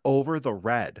fabric over the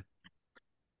red?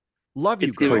 Love you,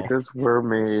 It's giving- girl. Choices were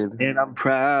made. And I'm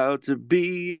proud to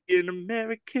be an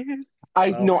American.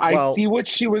 I Well, no, I well- see what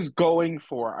she was going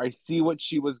for. I see what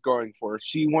she was going for.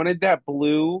 She wanted that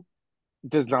blue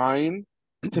design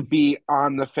to be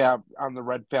on the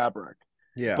red fabric.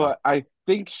 Yeah. But I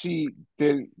think she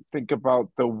didn't think about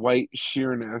the white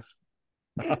sheerness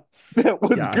that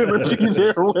was Yeah. gonna be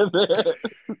there with it.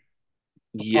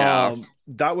 Yeah.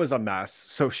 That was a mess.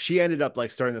 So she ended up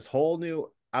like starting this whole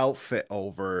new outfit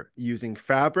over using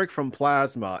fabric from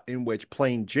Plasma, in which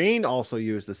Plain Jane also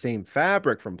used the same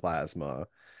fabric from Plasma.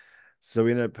 So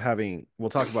we ended up having, we'll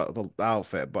talk about the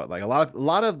outfit, but like a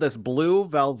lot of this blue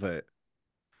velvet,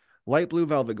 light blue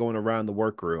velvet going around the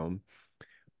workroom.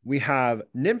 We have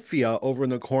Nymphia over in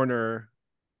the corner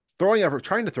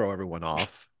trying to throw everyone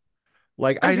off.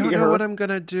 Like, I don't hate know her. what I'm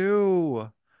gonna do.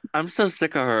 I'm so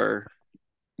sick of her.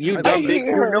 You I dumb love bitch. it.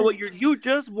 You know what? You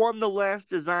just won the last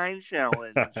design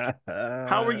challenge.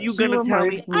 How are you She gonna tell me?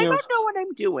 reminds I me of- don't know what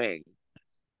I'm doing.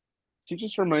 She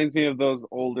just reminds me of those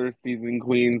older season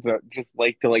queens that just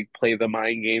like to like play the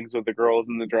mind games with the girls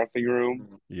in the dressing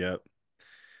room. Yep.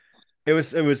 It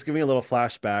was giving a little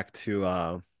flashback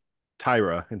to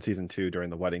Tyra in season 2 during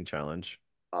the wedding challenge,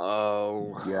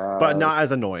 Oh. Yeah. but not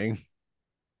as annoying.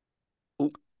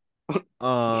 Oop.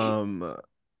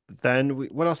 Then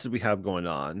what else did we have going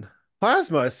on?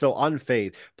 Plasma is so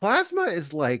unfazed. Plasma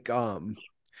is like, do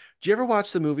you ever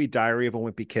watch the movie Diary of a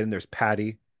Wimpy Kid and there's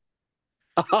Patty?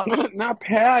 Not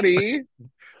Patty.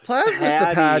 Plasma is the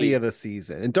Patty Patty. of the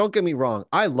season. And don't get me wrong,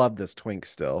 I love this twink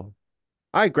still.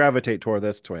 I gravitate toward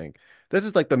this twink. This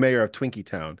is like the mayor of Twinkie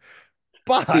Town.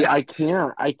 But See, I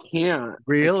can't. I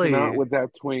Really? cannot with that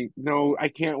twink. No, I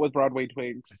can't with Broadway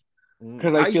twinks.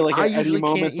 Because I feel like I at any usually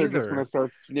can't moment they're just either. gonna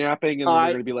start snapping and then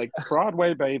they're gonna be like,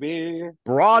 Broadway, baby.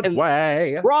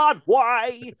 Broadway.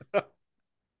 Broadway.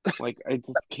 Like I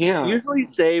just can't. Usually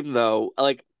same though.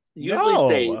 Like usually No.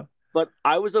 same. But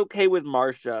I was okay with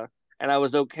Marsha and I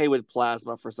was okay with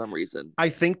Plasma for some reason. I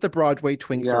think the Broadway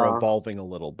twinks are Yeah. evolving a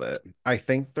little bit. I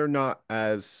think they're not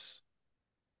as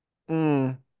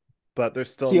but they're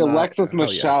still See, not. Alexis Hell yeah.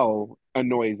 Michelle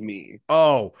annoys me.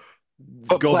 Oh,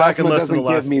 But go back and Plasma listen to doesn't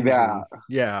last give me season. that.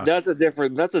 Yeah.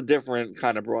 That's a different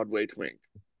kind of Broadway twink.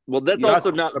 Well, that's Yeah,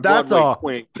 also not a that's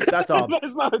Broadway a- twink. That's a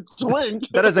That's not a twink.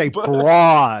 that is a but-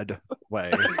 broad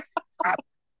way.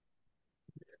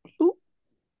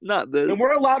 Not this. And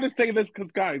we're allowed to say this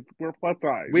because, guys, we're plus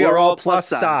size. We We're are all all plus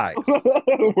plus size.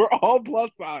 We're all plus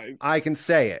size. I can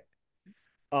say it.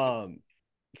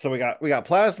 So we got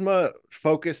Plasma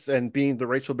focus and being the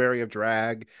Rachel Berry of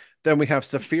drag. Then we have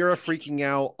Saphira freaking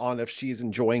out on if she's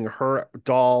enjoying her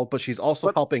doll, but she's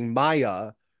also helping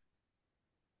Maya.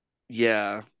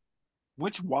 Yeah.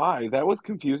 Why? That was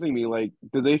confusing me. Like,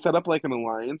 did they set up like an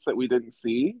alliance that we didn't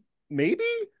see? Maybe?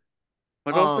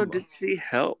 But also, did she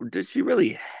help? Did she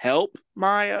really help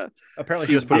Maya? Apparently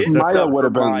She she just put a did zip Maya stuff on. would for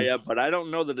have been- Maya, but I don't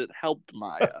know that it helped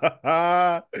Maya.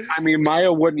 I mean,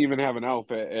 Maya wouldn't even have an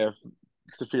outfit if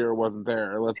Saphira wasn't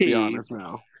there. Let's be Tea. honest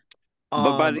now.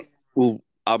 But by the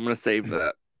I'm gonna save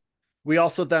that. We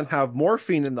also then have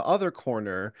Morphine in the other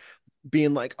corner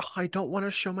being like, oh, I don't want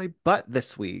to show my butt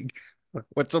this week.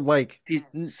 Which I'm like,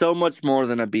 She's so much more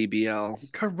than a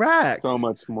BBL, correct. So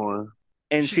much more.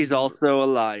 and she's also a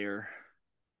liar.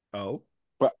 Oh.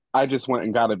 But I just went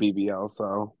and got a BBL,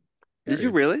 so. Did you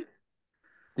really?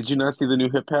 Did you not see the new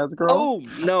hip pads, girl? Oh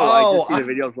no, Oh, I just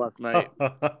see the videos last night.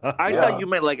 I Yeah. thought you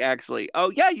meant like actually. Oh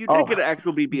yeah, you did get an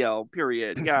actual BBL.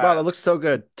 Period. Yeah. Wow, that looks so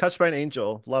good. Touched by an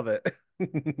angel. Love it.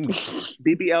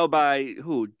 BBL by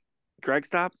who?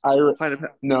 Dragstop? Planet.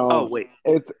 No. Oh wait.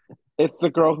 It's the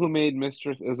girl who made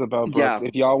Mistress Isabel Brooks. Yeah.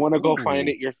 If y'all want to go Ooh. find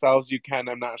it yourselves, you can.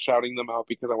 I'm not shouting them out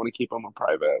because I want to keep them on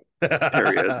private.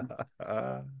 Period.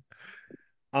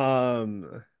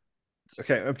 Um,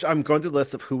 okay, I'm going through the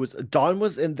list of who was. Dawn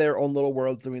was in their own little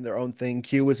world doing their own thing.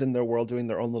 Q was in their world doing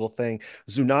their own little thing.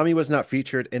 Tsunami was not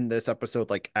featured in this episode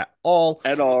like at all.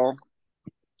 At all.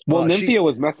 Well, She Nymphia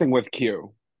was messing with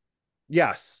Q.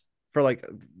 Yes, for like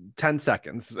 10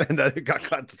 seconds, and then it got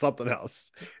cut to something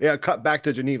else. Yeah, cut back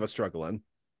to Geneva struggling.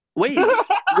 Wait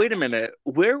a minute.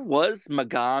 Where was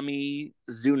Megami,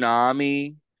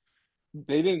 Tsunami,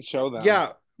 They didn't show them.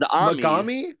 Yeah, the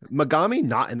Amis? Megami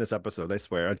not in this episode, I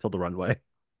swear, until the runway.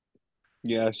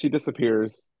 Yeah, she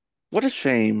disappears. What a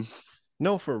shame.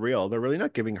 No, for real. They're really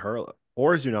not giving her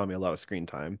or Tsunami a lot of screen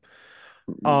time.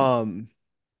 Mm. Um,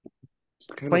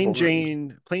 She's kind of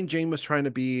boring. Plain Jane was trying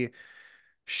to be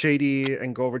shady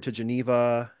and go over to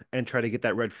Geneva and try to get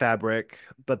that red fabric,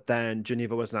 but then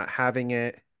Geneva was not having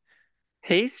it.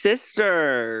 Hey,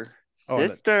 sister. Oh, and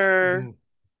Sister.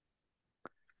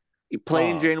 then,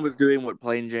 Plain Jane was doing what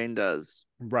Plain Jane does.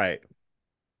 right,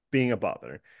 being a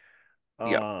bother.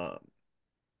 Yeah. Um,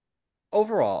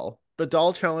 Overall, the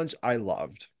doll challenge I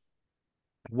loved.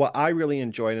 What I really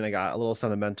enjoyed and I got a little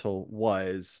sentimental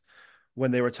was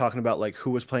when they were talking about like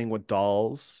who was playing with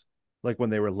dolls, like when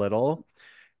they were little.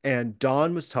 And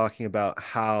Dawn was talking about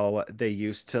how they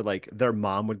used to like their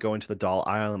mom would go into the doll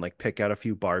aisle and like pick out a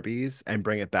few Barbies and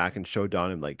bring it back and show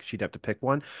Dawn and like she'd have to pick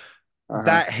one. Uh-huh.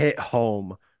 That hit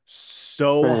home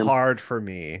so Same. hard for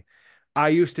me. I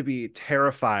used to be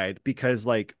terrified because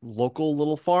like local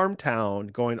little farm town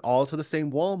going all to the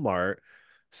same Walmart,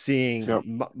 seeing Yep.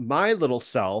 my little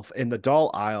self in the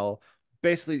doll aisle.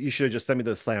 Basically, you should have just sent me to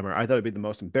the slammer. I thought it'd be the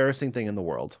most embarrassing thing in the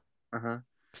world. Uh-huh.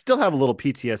 Still have a little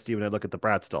PTSD when I look at the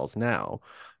Bratz dolls now,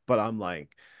 but I'm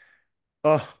like,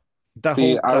 oh,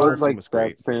 See, I that whole was scene like was that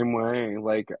great. same way.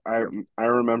 Like Yep. I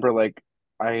remember like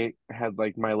I had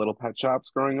like my little pet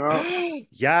shops growing up, and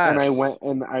Yes.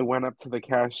 I went up to the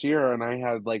cashier and I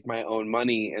had like my own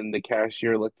money, and the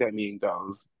cashier looked at me and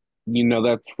goes, "You know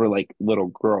that's for like little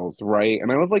girls, right?"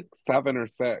 And I was like 7 or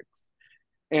 6.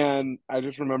 And I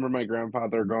just remember my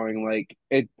grandfather going like,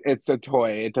 it's a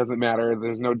toy. It doesn't matter.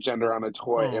 There's no gender on a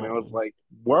toy." And I was Oh, like,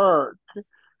 "Work."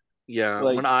 Yeah.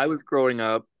 Like, When I was growing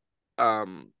up,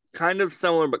 kind of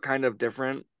similar but kind of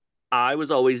different. I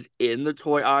was always in the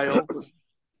toy aisle,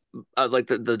 like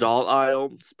the doll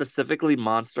aisle, specifically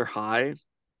Monster High,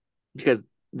 because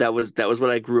that was what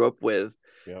I grew up with.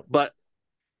 yep. But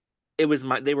it was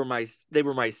they were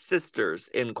my sisters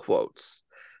in quotes.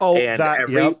 Oh, And that,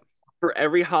 every yep. for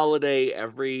every holiday,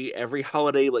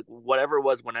 like whatever it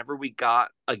was, whenever we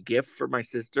got a gift for my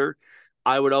sister,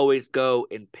 I would always go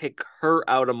and pick her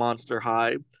out a Monster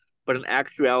High. But in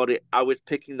actuality, I was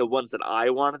picking the ones that I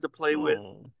wanted to play with,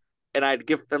 Oh, and I'd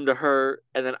gift them to her,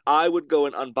 and then I would go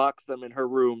and unbox them in her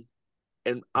room.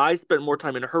 And I spent more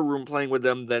time in her room playing with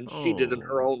them than she did in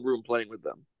her oh, own room playing with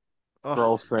them. oh,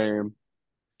 girl, same.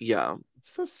 Yeah.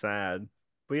 it's so sad.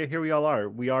 But yeah, here we all are.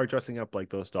 We are dressing up like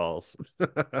those dolls.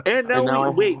 And now And now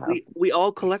we I wait, have we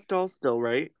all collect dolls still,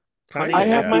 right? Honey, Kinda,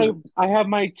 yeah. I have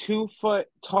my 2 foot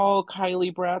tall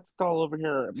Kylie Bratz doll over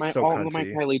here. My So all of my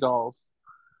cunty. Kylie dolls.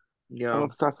 I'm yeah.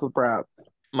 obsessed with Bratz.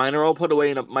 Mine are all put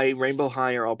away my Rainbow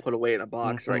High are all put away in a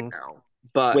box right Hmm. now.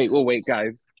 But Wait,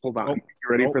 guys. Hold on. Oh, You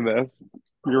ready oh, for this?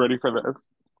 You ready for this?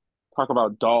 Talk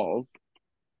about dolls.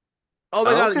 oh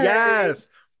my God, okay, yes.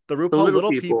 The the RuPaul little Little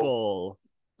people. People.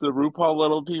 The RuPaul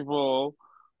little people,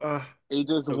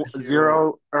 ages So cute.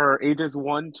 0 or ages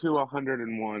 1 to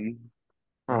 101.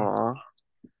 Mm. Aw.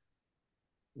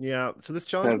 Yeah, so this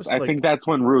challenge Because was I think like, that's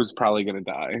when Rue's probably gonna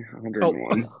die. oh,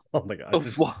 101. oh my Oh,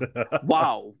 gosh.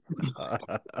 wow.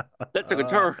 That took a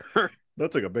turn.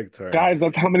 That took a big turn. Guys,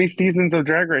 that's how many seasons of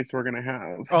Drag Race we're gonna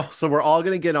have. Oh, so we're all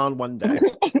gonna get on one day.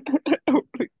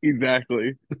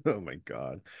 Exactly. Oh my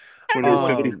God.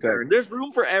 Everyone gets a 2056. turn. There's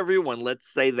room for everyone, let's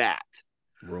say that.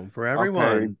 Room for Okay.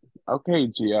 everyone. Okay,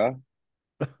 Gia.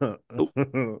 Oh,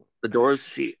 the doors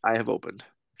I have opened.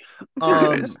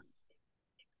 There it is. Um,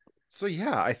 so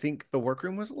yeah, I think the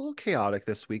workroom was a little chaotic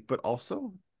this week, but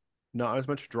also not as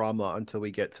much drama until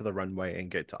we get to the runway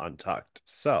and get to Untucked.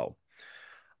 So,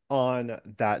 on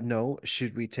that note,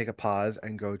 should we take a pause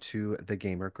and go to the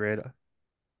gamer grid?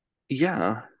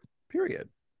 Yeah. Period.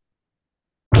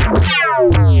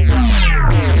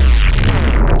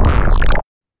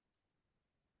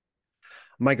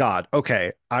 My God.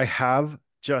 Okay, I have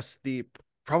just the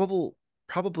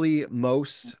probably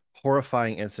most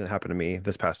horrifying incident happened to me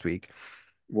this past week.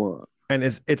 What? And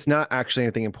it's not actually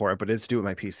anything important, but it's to do with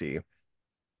my PC.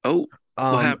 Oh,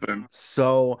 what Um, happened?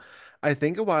 so I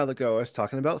think a while ago I was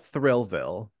talking about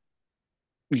Thrillville,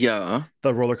 Yeah.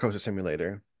 the roller coaster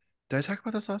simulator. Did I talk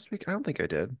about this last week? I don't think I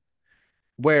did.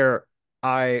 Where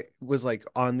I was like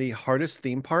on the hardest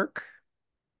theme park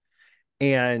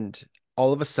and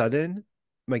all of a sudden,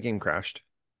 my game crashed.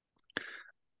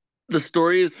 The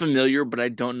story is familiar, but I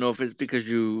don't know if it's because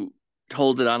you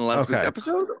told it on last week's Okay.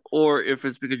 episode or if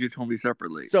it's because you told me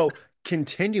separately. So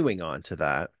continuing on to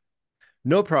that,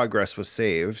 no progress was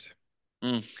saved,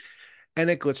 Mm. and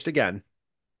it glitched again.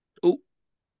 Oh,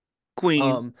 Queen.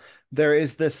 Um, there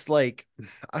is this like,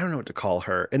 I don't know what to call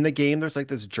her. In the game, there's like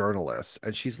this journalist,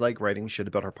 and she's like writing shit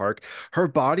about her park. Her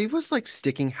body was like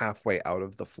sticking halfway out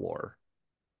of the floor.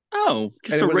 Oh, And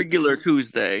just it a wouldn't, regular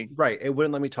Tuesday. right, it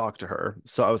wouldn't let me talk to her.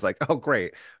 So I was like, oh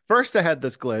great. First I had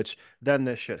this glitch, then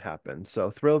this shit happened.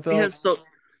 So She Thrillville, has so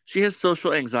she has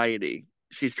social anxiety.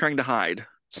 She's trying to hide.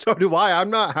 so do I. I'm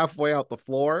not halfway out the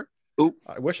floor. Oh,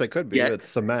 I wish I could be, but it's yet,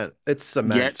 cement. It's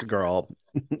yet. cement, girl.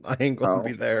 I ain't gonna Oh,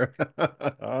 be there.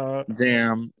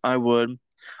 damn, I would.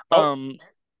 Oh, Um,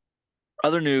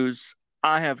 Other news.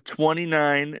 I have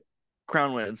 29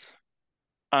 crown wins.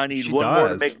 I need she one more to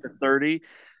does. make it to 30.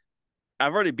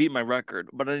 I've already beat my record,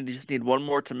 but I just need one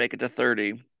more to make it to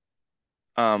 30.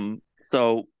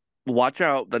 So watch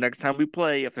out the next time we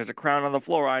play. If there's a crown on the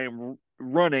floor, I am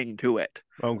running to it.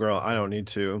 Oh, girl, I don't need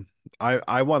to.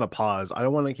 I want to pause. I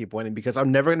don't want to keep winning because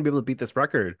I'm never gonna be able to beat this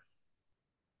record.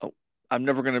 Oh, I'm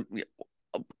never gonna.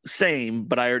 Same,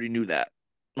 but I already knew that.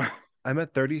 I'm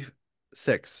at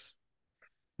 36.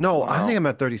 No, I think Wow. I'm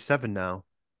at 37 now.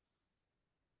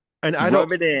 And I don't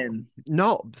Rub it in.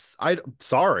 no, I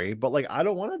sorry, but like I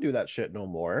don't want to do that shit no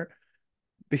more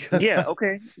because Yeah,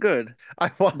 okay, good.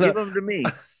 I want Give to. them to me.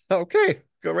 Okay,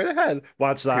 go right ahead.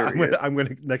 Watch that. Period. I'm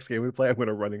gonna next game we play. I'm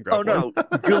gonna run and Oh grab one.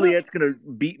 no, Juliet's gonna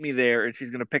beat me there, and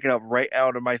she's gonna pick it up right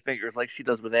out of my fingers like she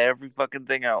does with every fucking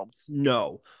thing else.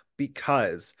 No,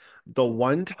 because the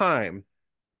one time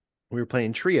we were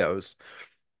playing trios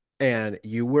and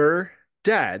you were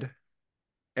dead,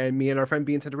 and me and our friend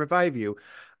Beans had to revive you.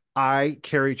 I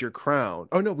carried your crown.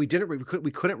 Oh no, we didn't.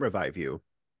 We couldn't revive you.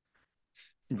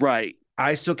 Right,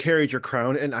 I still carried your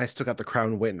crown, and I still got the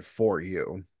crown win for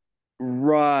you,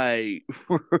 right,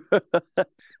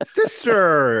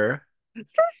 sister.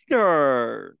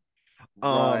 sister.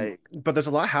 Right. But there's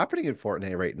a lot happening in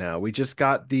Fortnite right now. We just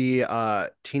got the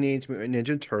Teenage Mutant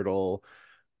Ninja Turtle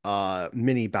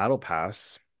mini battle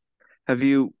pass. Have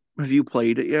you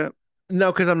played it yet?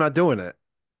 No, because I'm not doing it.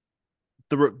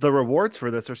 The rewards for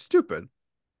this are stupid.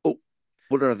 Oh,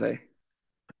 what are they?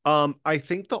 I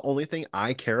think the only thing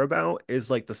I care about is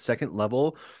like the second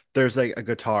level. There's like a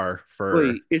guitar for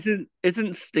Wait,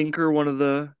 isn't Stinker one of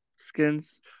the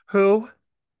skins? who?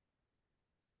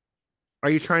 Are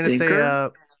you trying to say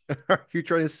Stinker? are you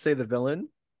trying to say the villain?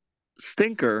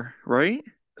 Stinker, right?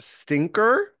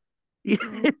 Stinker?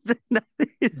 Isn't that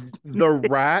his The name?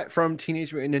 rat from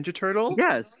Teenage Mutant Ninja Turtle?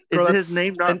 Yes. Girl, Is that's his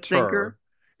name not Stinker? Splinter.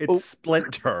 It's Oh.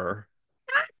 Splinter.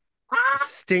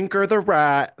 Stinker the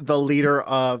rat, the leader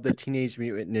of the Teenage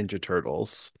Mutant Ninja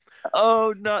Turtles.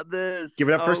 Oh, not this. Give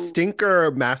it up for Oh,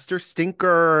 Stinker, Master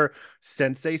Stinker,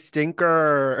 Sensei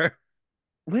Stinker.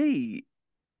 wait.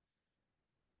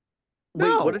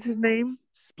 Wait, what No, is his name?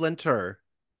 Splinter.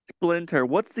 Splinter.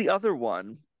 What's the other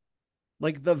one?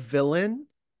 Like the villain?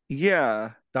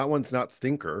 Yeah. That one's not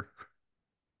Stinker.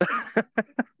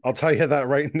 I'll tell you that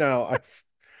right now.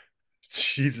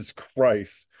 Jesus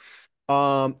Christ.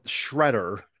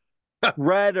 Shredder,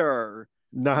 Redder.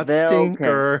 not Okay.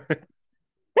 Stinker.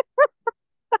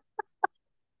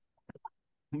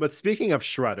 But speaking of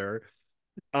Shredder,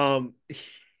 um,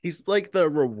 he's like the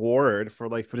reward for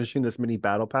like finishing this mini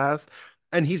battle pass,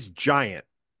 and he's giant.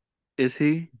 Is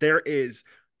he? There is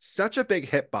such a big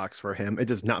hitbox for him, it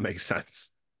does not make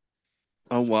sense.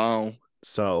 Oh, wow.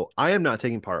 So I am not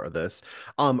taking part of this.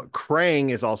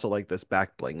 Krang is also like this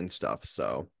back bling and stuff.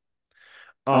 So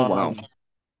Oh, wow. um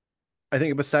I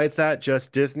think besides that,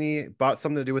 just Disney bought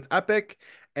something to do with Epic,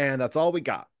 and that's all we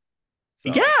got.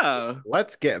 So Yeah.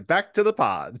 let's get back to the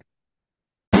pod.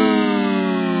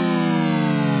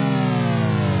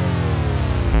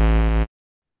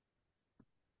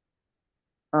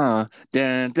 Dun,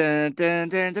 dun, dun, dun,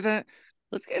 dun, dun.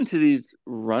 Let's get into these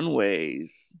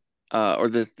runways. Or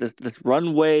this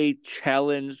runway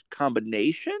challenge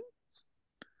combination.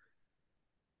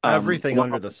 Everything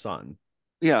under Well, the sun.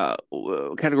 yeah.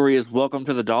 Category is Welcome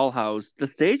to the Dollhouse. The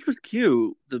stage was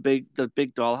cute. The big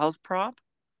dollhouse prop.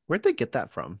 Where'd they get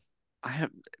that from? I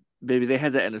have Maybe they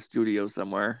had that in a studio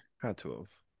somewhere. Had to have.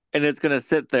 And it's gonna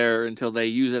sit there until they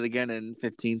use it again in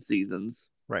 15 seasons.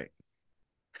 Right.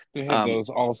 They had Um, those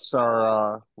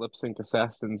all-star lip sync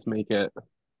assassins make it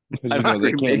because I'm you know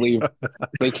they can't screaming. leave.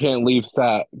 They can't leave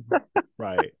set.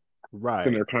 Right. It's in Right.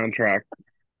 their contract.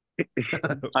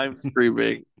 I'm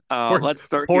screaming. Let's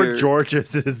start Poor here.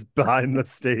 Georges is behind the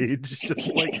stage, just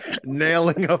like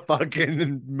nailing a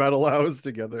fucking metal house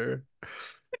together. I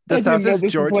This didn't house know is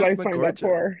this is what Georges I signed up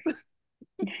McGorgeous.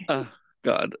 for.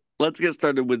 God. Let's get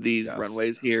started with these Yes.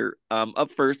 runways here.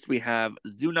 Up first we have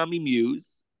Tsunami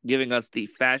Muse giving us the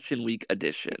Fashion Week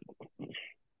edition.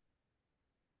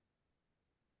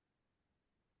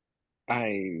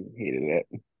 I hated it.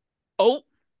 Oh,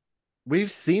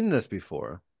 We've seen this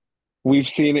before. We've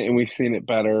seen it and we've seen it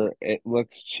better. It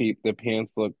looks cheap. The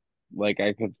pants look like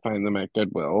I could find them at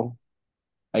Goodwill.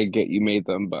 I get you made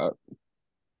them, but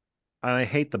And I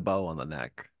hate the bow on the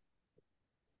neck.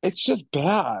 it's just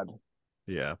bad.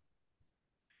 Yeah.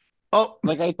 Oh,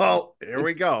 Like here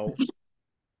we go.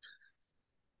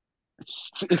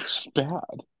 it's bad.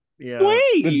 Yeah. The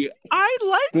wait, I the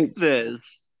like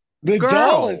this. the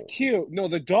doll is Girl. cute. No,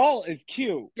 the doll is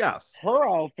cute. Yes. Her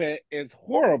outfit is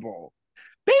horrible.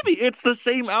 Baby, it's the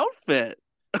same outfit.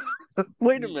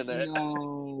 Wait a minute.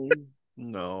 No.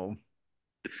 No.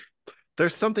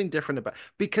 There's something different about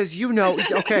because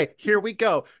okay, here we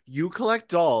go. You collect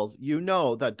dolls, you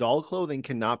know that doll clothing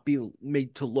cannot be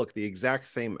made to look the exact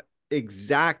same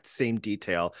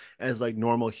detail as like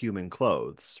normal human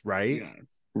clothes, right?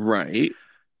 Yes. Right.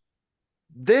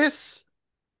 This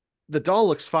the doll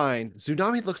looks fine.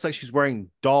 Tsunami looks like she's wearing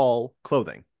doll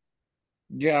clothing.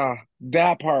 Yeah,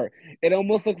 that part. It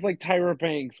almost looks like Tyra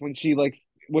Banks when she like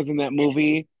was in that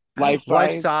movie Life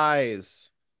Life Size,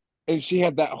 size. and she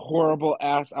had that horrible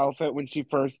ass outfit when she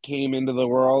first came into the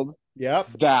world. Yep.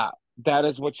 That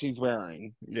is what she's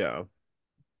wearing. Yeah.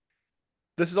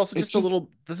 This is also It's just a just little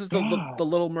this is bad. the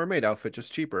Little Mermaid outfit,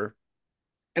 just cheaper.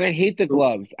 And I hate the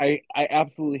gloves. I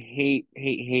absolutely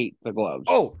hate the gloves.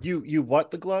 Oh, you what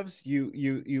the gloves? You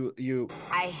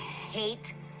I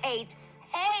hate, hate,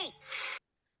 hate.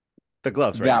 the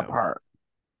gloves right That now. part.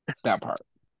 That part.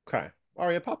 Okay.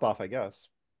 Aria, pop off, I guess.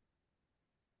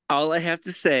 All I have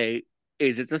to say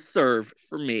is it's a serve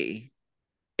for me,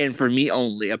 and for me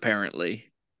only, apparently.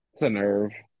 It's a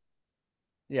nerve.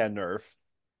 Yeah, nerve.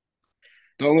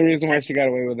 The only reason why she got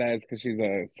away with that is because she's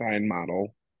a sign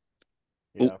model.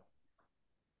 Yeah.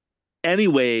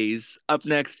 Anyways, up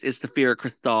next is Saphira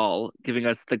Crystal giving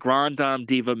us the Grand Dame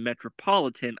Diva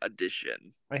Metropolitan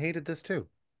edition. I hated this too.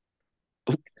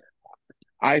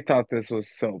 I thought this was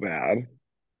so bad.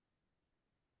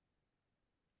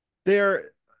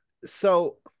 They're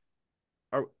so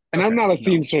are And I'm okay. not a No.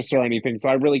 seamstress or anything, so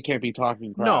I really can't be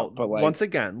talking crap. No, But like, once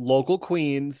again, local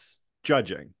queens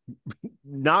judging.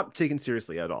 Not taken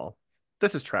seriously at all.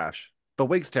 This is trash. The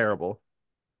wig's terrible.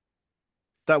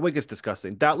 That wig is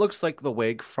disgusting. That looks like the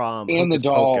wig from and Hocus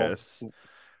Pocus.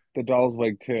 the doll's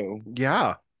wig too.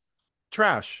 Yeah.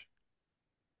 Trash.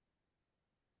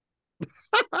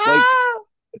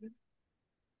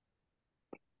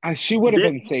 Like, she would have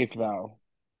This, been safe though.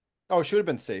 Oh, it should have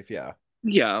been safe, yeah.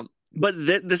 yeah, but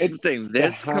this is the It's thing. the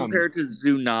This hem. compared to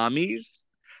Tsunami's,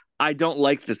 I don't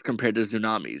like this compared to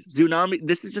Tsunami's.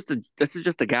 This is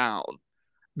just a gown,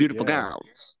 beautiful Yeah.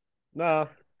 gowns. Nah.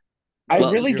 I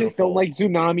Well, really just don't beautiful. like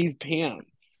Tsunami's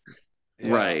pants.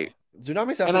 Yeah. Right.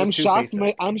 Tsunami's And outfit was too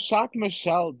basic. I'm shocked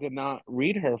Michelle did not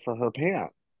read her for her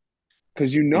pants.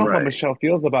 Because you know how Right. Michelle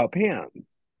feels about pants.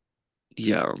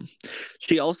 Yeah.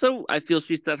 She also, I feel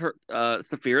she set her,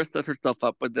 Saphira set herself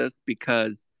up with this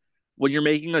because when you're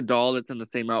making a doll that's in the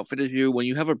same outfit as you, when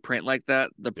you have a print like that,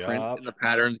 the print Yup. and the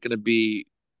pattern's going to be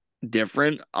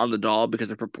different on the doll because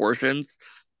of proportions,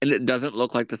 and it doesn't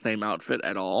look like the same outfit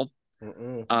at all.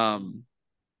 Mm-mm.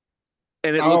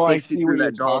 And it Oh, looks I like she see threw what you're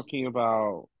that doll's. talking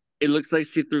about. It looks like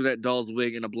she threw that doll's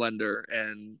wig in a blender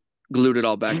and glued it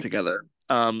all back together.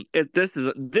 This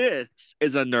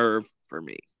is a nerve for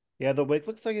me. Yeah, the wig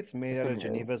looks like it's made out of Mhm.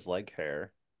 Geneva's leg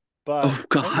hair. But Oh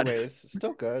God. anyways,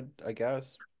 still good, I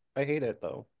guess. I hate it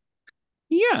though.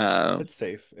 Yeah. It's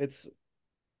safe.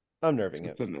 I'm nerving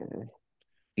it. It's a nerve.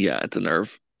 Yeah, it's a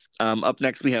nerve. Up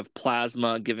next we have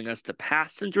Plasma giving us the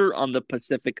Passenger on the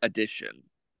Pacific edition.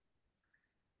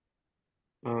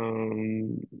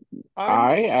 Um, I'm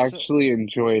I so actually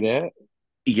enjoyed it.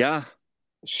 Yeah,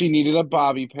 She needed a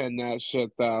bobby pin that shit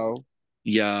though.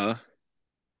 yeah,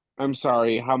 I'm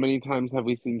sorry, how many times have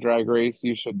we seen Drag Race?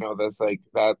 You should know this. Like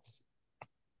that's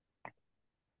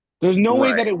there's no way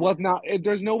that right, it was not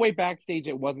there's no way backstage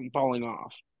it wasn't falling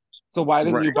off. So why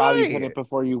didn't you right. bobby pin right. it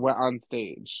before you went on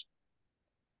stage?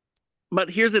 But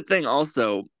here's the thing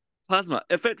also, Plasma,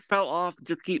 if it fell off,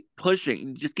 just keep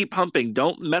pushing, just keep pumping.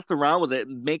 Don't mess around with it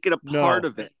and make it a part No.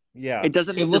 of it. Yeah. It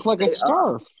doesn't It need to looked like a stay up.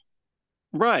 scarf.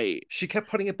 Right. She kept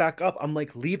putting it back up. I'm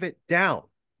like, leave it down.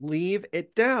 Leave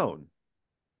it down.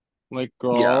 Like, Yeah.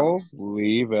 girl,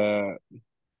 leave it.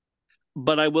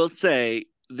 But I will say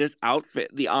this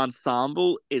outfit, the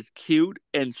ensemble is cute,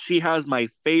 and she has my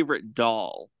favorite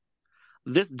doll.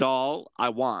 This doll I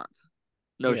want.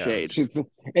 No Yeah. shade.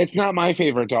 It's not my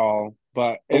favorite doll,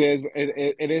 but Oh.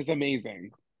 it is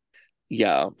amazing.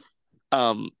 Yeah.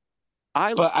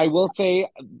 I But I will say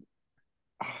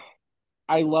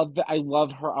I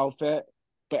love her outfit,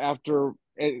 but after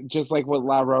just like what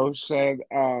La Roche said,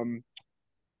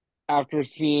 after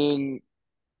seeing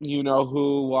you know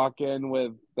who walk in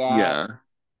with that, yeah,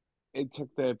 it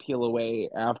took the appeal away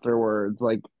afterwards.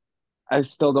 Like I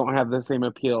still don't have the same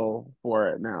appeal for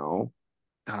it now.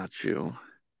 got you.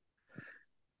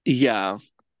 Yeah.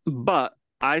 But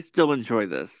I still enjoy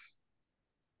this.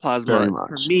 Very Plasma,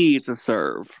 for much. me, it's a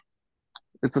serve.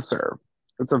 It's a serve.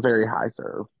 It's a very high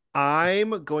serve.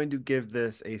 I'm going to give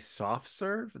this a soft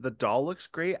serve. The doll looks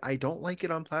great. I don't like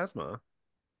it on plasma.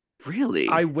 I Really?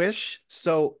 wish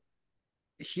so.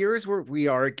 Here's where we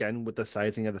are again with the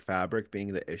sizing of the fabric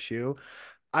being the issue.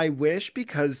 I wish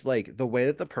because like the way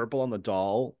that the purple on the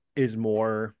doll is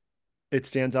more, it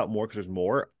stands out more because there's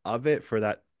more of it for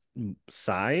that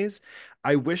size.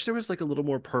 I wish there was like a little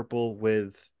more purple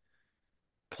with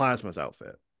Plasma's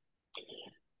outfit.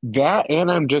 That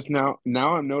and I'm just now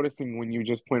I'm noticing when you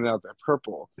just pointed out that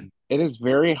purple. It is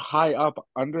very high up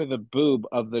under the boob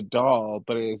of the doll,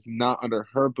 but it is not under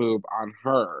her boob on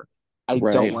her. I don't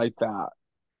Right. like that.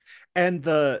 And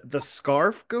the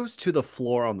scarf goes to the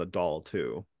floor on the doll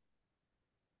too.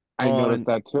 I noticed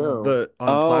that too.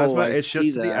 On Oh, Plasma, I it's see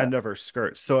just to the that. end of her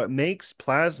skirt. So it makes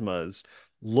Plasma's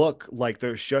look like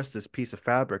there's just this piece of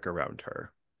fabric around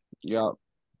her. Yep.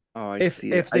 Oh, I If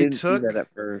see it. if I they didn't see took that at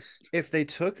first. if they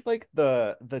took like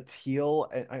the teal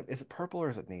and is it purple or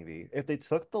is it navy? If they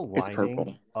took the It's lining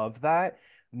purple. of that,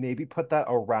 maybe put that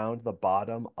around the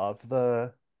bottom of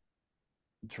the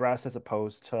dress as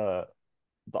opposed to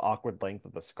the awkward length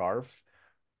of the scarf,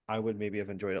 I would maybe have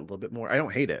enjoyed it a little bit more. I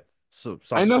don't hate it. So soft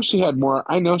serve. I know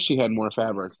she had more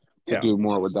fabric to Yeah. do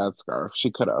more with that scarf.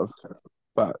 She could have.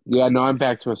 But yeah, no, I'm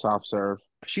back to a soft serve.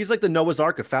 She's like the Noah's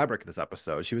Ark of fabric this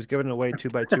episode. She was giving away two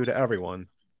by two to everyone.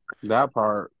 That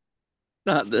part.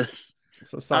 Not this.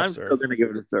 So soft I'm still serve. gonna give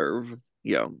it a serve.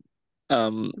 Yeah.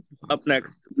 Um, Soft Up serve.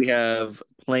 next we have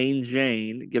Plain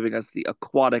Jane giving us the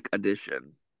aquatic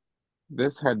edition.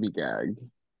 This had me gagged.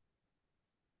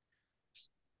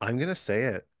 I'm gonna say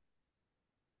it.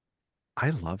 I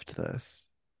loved this.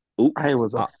 Ooh, I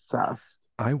was I, obsessed.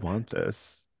 I want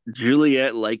this.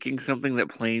 Juliette liking something that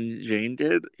Plain Jane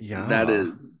did. Yeah.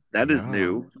 That is Yeah.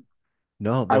 new.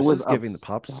 No, I this was is giving the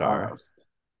pop star. obsessed.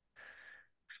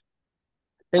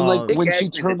 And like It when she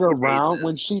gagged me that turned she made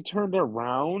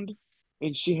around, this.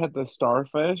 and she had the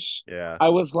starfish, Yeah. I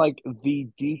was like the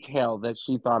detail that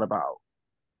she thought about.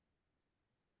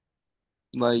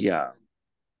 Like Yeah.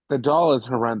 the doll is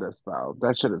horrendous though.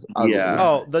 That shit is ugly. Yeah.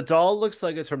 Oh, the doll looks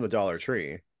like it's from the Dollar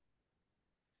Tree.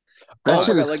 That Oh Oh, my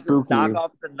shit god, is like spooky.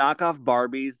 the knockoff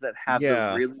Barbies that have the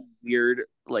yeah. really weird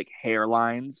like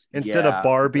hairlines. Instead of Yeah.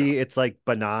 Barbie, it's like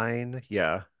benign.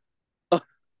 Yeah.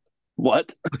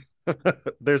 What?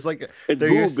 There's like It's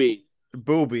there's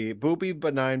booby. booby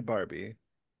benign Barbie.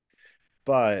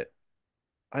 But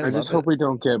I I just love hope it. we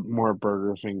don't get more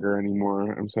Burger Finger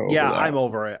anymore. I'm so over Yeah, I'm that.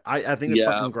 over it. I think it's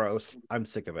Yeah. fucking gross. I'm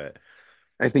sick of it.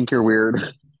 I think you're weird.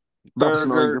 Stop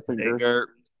smelling your Burger finger. finger.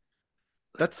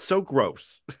 That's so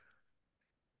gross.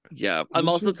 Yeah. I'm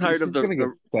also tired of She's gonna the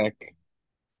get sick.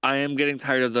 I am getting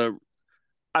tired of the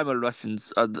I'm a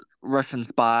the Russian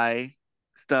spy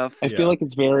stuff. I feel Yeah. like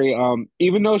it's very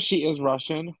even though she is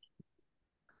Russian,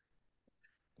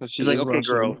 because It's she like, is okay,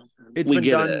 Russian, girl, It's we been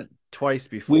get it. done twice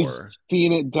we've before.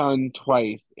 seen it done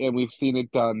twice and we've seen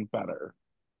it done better.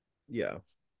 Yeah.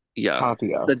 Yeah.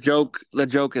 Katya, The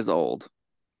joke is old.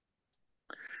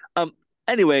 Um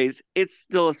anyways, it's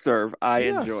still a serve. I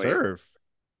Yeah, enjoy it. serve.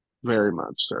 very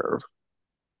much serve.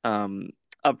 Um,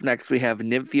 Up next, we have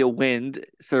Nymphia Wind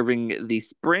serving the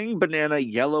Spring Banana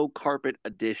Yellow Carpet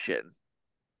Edition.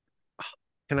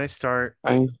 Can I start?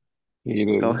 I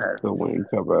Go hated ahead. the wink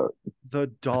of it. The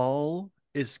doll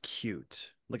is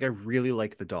cute. Like I really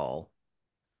like the doll.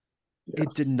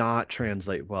 It did Yes. not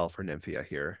translate well for Nymphia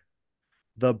here.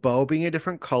 The bow being a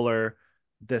different color,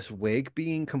 this wig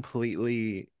being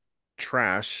completely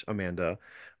trash, Amanda.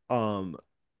 Um,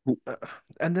 uh,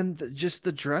 and then just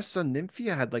the dress on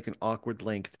Nymphia had like an awkward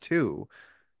length too.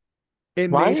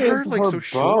 It Why made is her like her so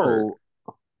short. bow?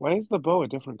 Why is the bow a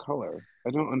different color?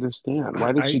 I don't understand.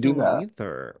 Why did I she do don't that?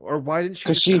 either. Or why didn't she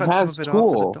Because just she cut some has of it off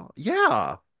for the tulle. doll?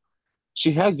 Yeah.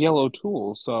 She has yellow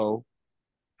tulle, so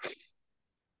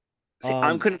See,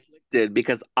 I'm Um, conflicted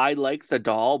because I like the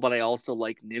doll, but I also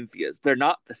like Nymphia's. They're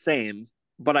not the same,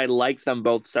 but I like them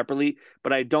both separately.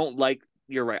 But I don't like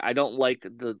you're right. I don't like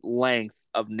the length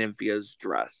of Nymphia's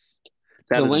dress.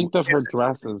 That The is length of her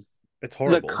dress is It's the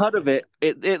horrible. cut of it.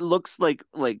 It looks like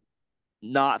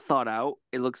not thought out.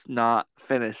 It looks not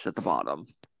finished at the bottom.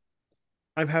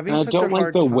 I'm having and I such a don't like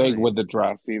hard the time. wig with the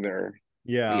dress either.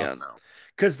 Yeah. Yeah, no.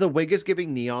 Because the wig is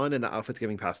giving neon and the outfit's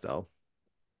giving pastel.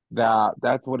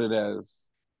 That's what it is.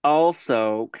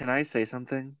 Also, can I say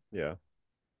something? Yeah.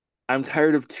 I'm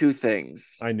tired of two things.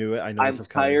 I knew it. I know I'm this is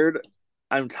coming. tired.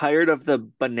 I'm tired of the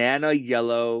banana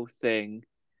yellow thing.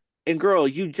 And girl,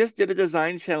 you just did a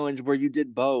design challenge where you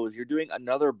did bows. You're doing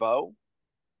another bow.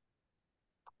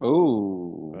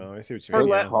 Ooh, Oh, I see what you Her mean.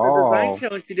 good Yeah. the design call.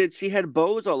 challenge she did, she had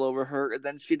bows all over her, and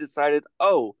then she decided,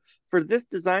 oh, for this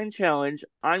design challenge,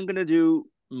 I'm gonna do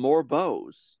more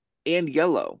bows and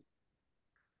yellow.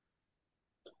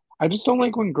 I just don't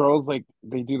like when girls like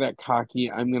they do that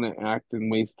cocky, I'm gonna act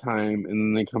and waste time, and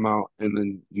then they come out and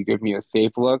then you give me a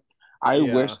safe look. I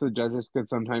Yeah. wish the judges could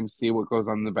sometimes see what goes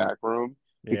on in the back room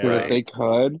because if Yeah. they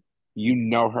could,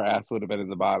 her ass would have been in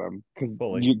the bottom. Because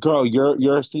Fully. you, girl,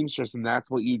 you're a seamstress, and that's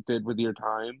what you did with your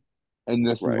time, and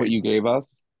this is what Right. you gave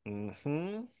us.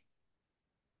 Mm-hmm.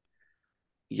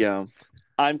 Yeah.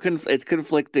 It's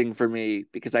conflicting for me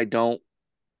because I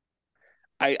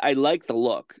like the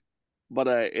look, but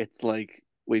it's like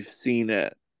we've seen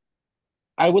it.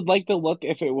 I would like the look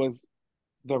if it was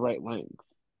the right length.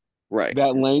 Right.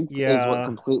 That length is what Yeah.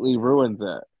 completely ruins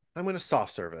it. I'm gonna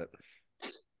soft serve it.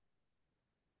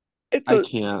 It's I a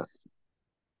can't.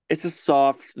 it's a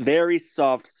soft, very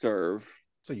soft serve.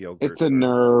 It's a yogurt It's a serve.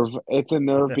 nerve. It's a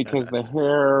nerve because the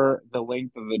hair, the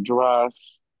length of the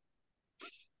dress,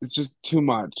 it's just too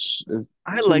much. It's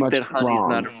I too like much that Honey's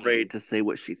not wrong. afraid to say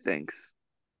what she thinks.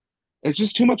 It's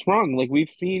just too much wrong. Like we've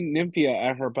seen Nymphia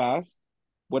at her best.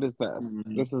 What is this?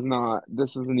 Mhm. This is not,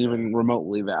 this isn't Yeah. even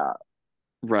remotely that.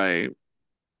 Right.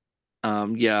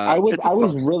 Yeah, it's a I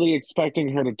was soft. really expecting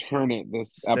her to turn it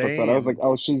this episode. I was like, Same.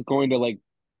 oh, she's going to like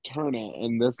turn it.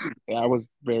 And this, I was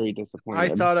very I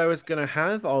disappointed. thought I was gonna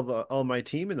have all my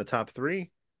team in the top 3,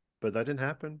 but that didn't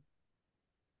happen.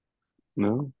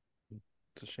 No.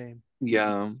 It's a shame.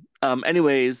 Yeah.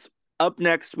 Anyways, up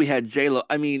next we had J-Lo.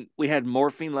 I mean, we had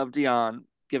Morphine Love Dion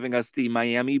giving us the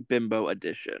Miami Bimbo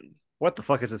edition. What the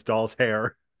fuck is this doll's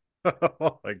hair?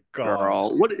 Oh my god.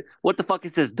 Girl, what the fuck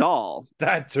is this doll?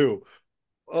 That too.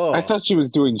 I Oh. thought she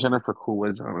was doing Jennifer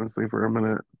Coolidge, honestly, for a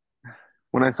minute.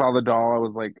 When I saw the doll, I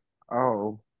was like,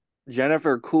 oh.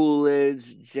 Jennifer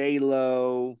Coolidge,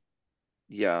 J-Lo.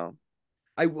 Yeah.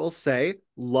 I will say,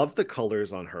 love the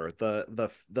colors on her.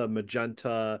 The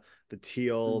magenta, the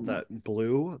teal, that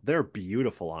blue. They're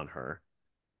beautiful on her.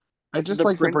 I just The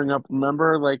like to print. bring up,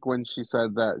 remember like when she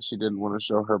said that she didn't want to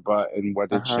show her butt and what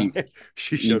did Uh-huh.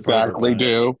 she She showed part of her exactly butt.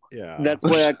 do? Yeah. That's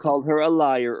why I called her a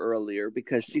liar earlier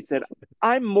because she said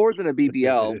I'm more than a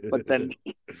BBL, but then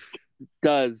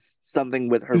does something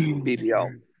with her BBL.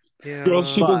 Girl, Yeah.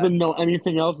 she But doesn't know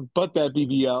anything else but that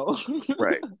BBL.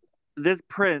 right, this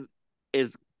print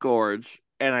is gorge,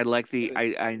 and I like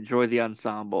I enjoy the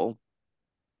ensemble.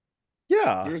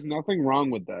 Yeah. There's nothing wrong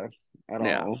with this at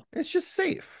Yeah. all. It's just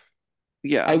safe.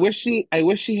 Yeah, I wish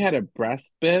she had a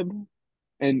breast bib,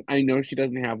 and I know she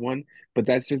doesn't have one, but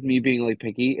that's just me being like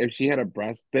picky. If she had a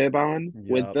breast bib on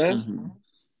with Yep. this, Mhm.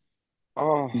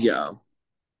 oh, Yeah,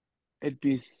 it'd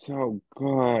be so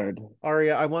good.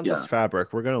 Aria, I want this yeah.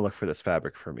 fabric. We're gonna look for this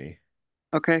fabric for me.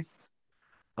 Okay.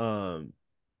 Um,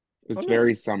 It's I'm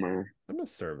very summer. I'm gonna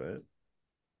serve it.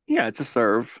 Yeah, it's a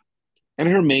serve. And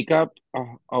her makeup,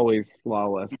 oh, always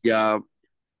flawless. Yeah,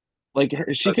 Like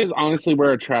she could honestly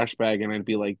wear a trash bag and I'd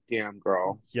be like, damn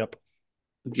girl. Yep.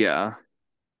 yeah.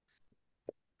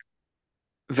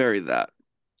 Very that.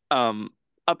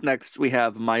 Up next we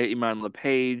have Maya Iman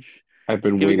LePage I've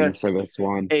been giving waiting us for this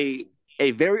one.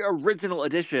 a very original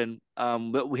edition,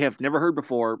 that we have never heard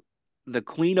before, the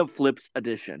Queen of Flips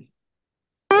edition.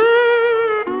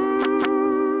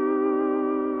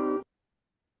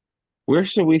 Where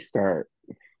should we start?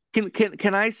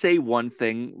 Can I say one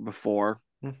thing before?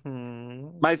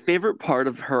 Mm-hmm. My favorite part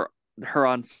of her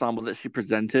ensemble that she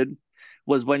presented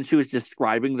was when she was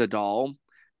describing the doll,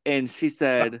 and she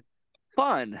said,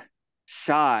 "Fun,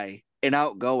 shy, and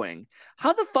outgoing."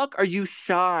 How the fuck are you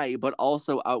shy but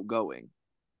also outgoing?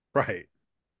 Right.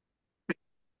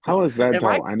 How is that Am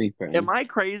I doll anything? am I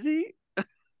crazy?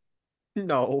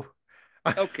 No.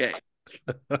 Okay.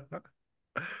 I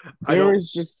There don't.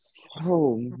 is just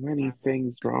so many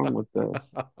things wrong with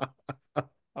this.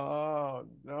 Oh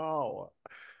no.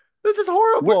 This is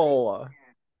horrible.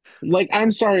 Like,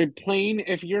 I'm sorry, Plain,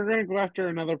 if you're gonna go after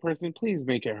another person, please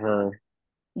make it her.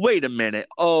 Wait a minute.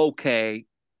 Okay.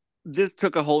 This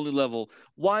took a whole new level.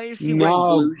 Why is she wearing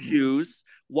No, blue shoes?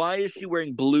 why is she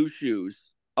wearing blue shoes?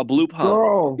 A blue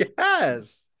pump.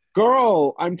 Yes.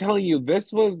 Girl, I'm telling you,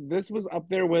 this was up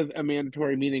there with a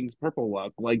mandatory meetings purple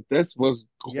look. Like this was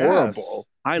horrible. Yes.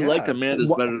 I like Yes. Amanda's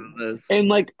better than this. And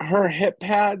like her hip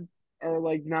pads are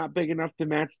like not big enough to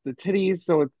match the titties,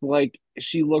 so it's like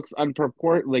she looks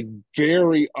like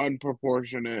very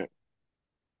unproportionate.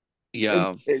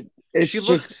 Yeah. It's She just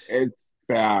looks it's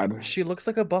bad. she looks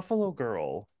like a Buffalo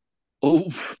girl. Oh,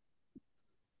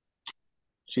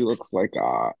 She looks like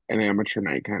an amateur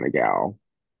night kind of gal.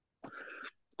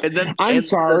 and then I'm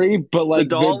sorry, but the like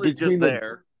doll is just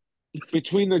there.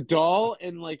 between the doll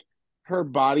and like her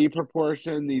body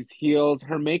proportion, these heels,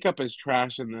 her makeup is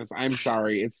trash in this. I'm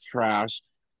sorry, it's trash.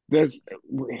 This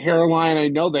hairline, I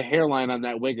know the hairline on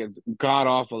that wig is god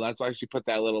awful. That's why she put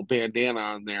that little bandana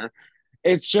on there.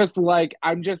 It's just like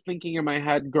I'm just thinking in my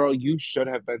head, girl, you should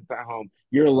have been sent home.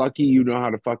 You're lucky you know how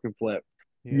to fucking flip.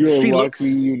 Yeah. You're She looks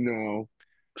lucky you know.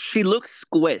 she looks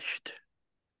squished.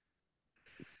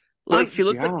 Like she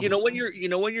looks like Yeah.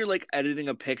 when you're like editing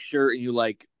a picture and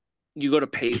you go to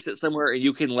paste it somewhere and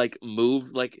you can like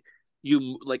move like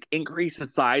you like increase the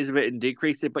size of it and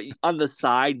decrease it, but on the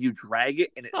side you drag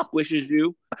it and it squishes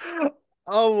you.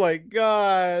 Oh my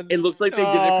God. It looks like they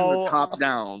did it from the No. top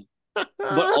down. But She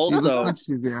looks also, like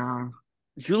she's yeah.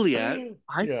 Juliet,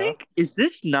 I Yeah. think is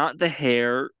this not the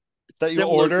hair That you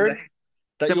similar to ordered?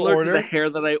 That you similar to the ordered? hair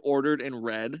that I ordered in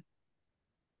red?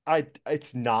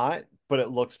 It's not, but it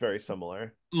looks very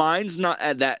similar. Mine's not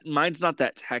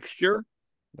that texture,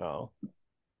 No.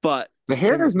 but The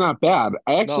hair is not bad.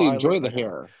 I No, actually I like enjoy the the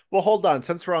hair. Well, hold on.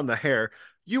 Since we're on the hair,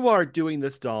 you are doing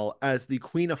this doll as the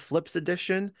Queen of Flips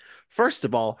edition. First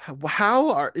of all,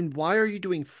 why are you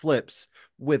doing flips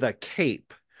with a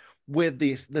cape, with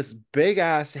this big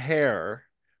ass hair,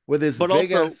 with this but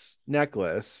big also ass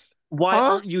necklace? why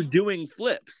Huh? aren't you doing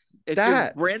flips? If you're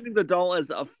That branding the doll as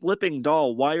a flipping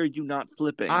doll, why are you not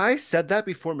flipping? I said that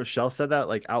before Michelle said that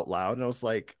like out loud, and I was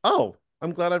like, oh,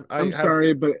 I'm glad I'm I have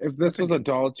sorry, but if this was a opinions.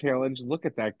 doll challenge, look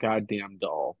at that goddamn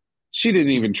doll. She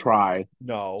didn't even try.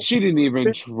 No. She didn't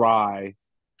even try.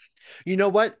 You know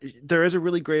what? There is a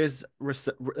really great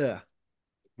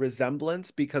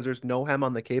resemblance because there's no hem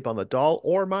on the cape on the doll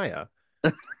or Maya.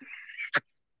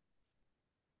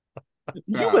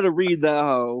 You That. better read that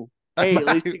hoe. Hey, at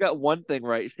least she got one thing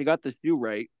right. She got the shoe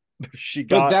right. She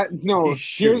But got that the no,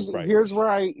 shoe here's right. where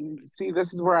I see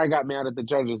this is where I got mad at the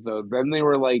judges though. Then they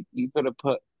were like, you could have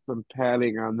put some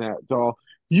padding on that doll.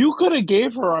 You could have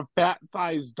gave her a fat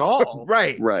sized doll.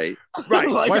 Right, Right. right.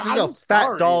 Like, Why is there no I'm fat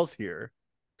sorry. dolls here?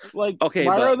 Like, Okay,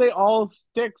 why but are they all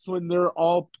sticks when they're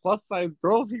all plus size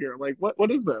girls here? Like,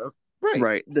 what is this? Right.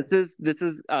 right. This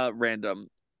is random.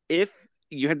 If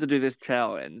you had to do this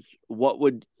challenge, what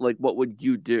would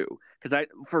you do? Because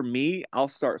for me, I'll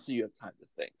start so you have time to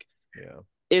think. Yeah.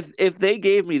 If they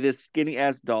gave me this skinny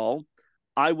ass doll,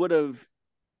 I would have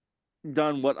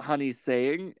done what Honey's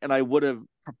saying, and I would have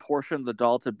proportioned the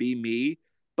doll to be me,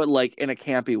 but like in a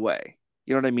campy way.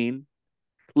 You know what I mean?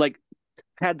 Like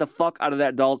pad the fuck out of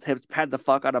that doll's hips, pad the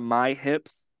fuck out of my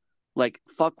hips, like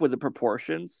fuck with the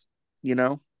proportions. You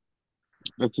know?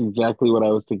 That's exactly what I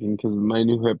was thinking because my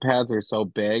new hip pads are so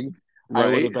big. I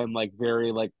would Right. have been like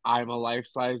very like I'm a life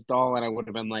size doll, and I would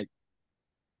have been like,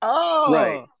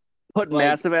 Right. oh, Put like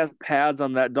massive ass pads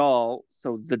on that doll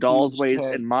so the doll's huge waist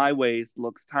tits. and my waist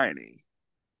looks tiny.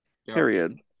 Yep.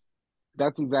 Period.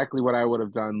 That's exactly what I would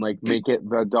have done. Like make it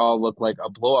the doll look like a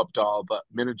blow up doll, but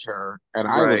miniature, and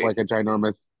I look Right. like a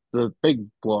ginormous, the big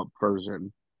blow up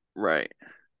version. Right.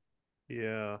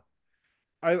 Yeah.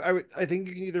 I think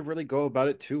you can either really go about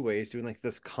it two ways, doing like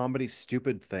this comedy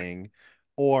stupid thing,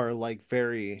 or like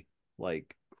very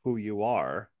like who you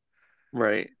are.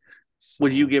 Right.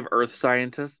 Would you So give Earth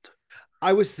Scientist?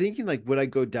 I was thinking like, would I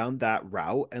go down that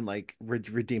route and like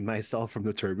redeem myself from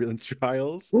the turbulence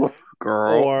trials,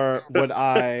 Girl. or would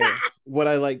I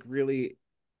like really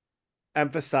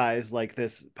emphasize like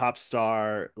this pop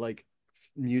star like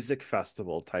music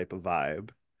festival type of vibe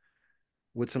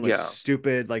with some like Yeah.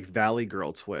 stupid like Valley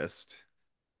Girl twist?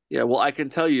 Yeah. Well, I can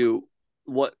tell you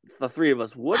what the three of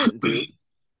us wouldn't do.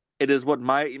 It is what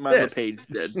my This. LePage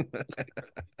did.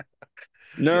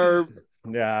 Nerve.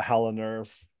 Yeah, hella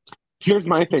nerve. Here's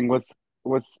my thing was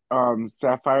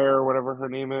Sapphire or whatever her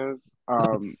name is,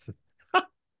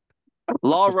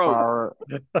 Law wrote. Sapphire,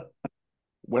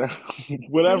 whatever,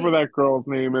 whatever that girl's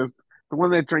name is, the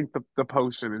one that drank the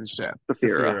potion and shit.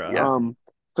 Saphira. Yeah.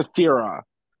 Saphira.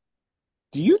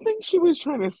 Do you think she was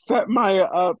trying to set Maya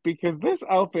up because this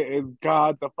outfit is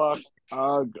god the fuck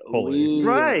ugly?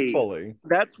 Right. Fully.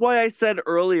 That's why I said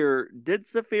earlier, did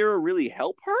Saphira really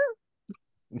help her?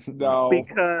 No, I take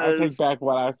Because back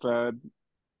what I said.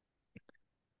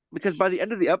 because by the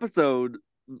end of the episode,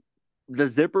 the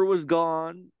zipper was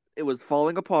gone. It was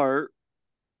falling apart.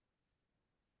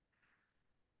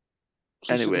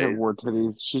 She shouldn't have Anyways, worn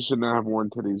titties. She should not have worn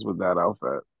titties with that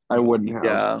outfit. I wouldn't have.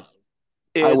 yeah,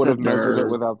 I it's would a have measured it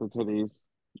nerve. without the titties.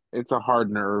 It's a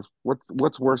hard nerve.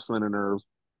 What's worse than a nerve?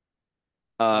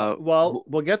 Well,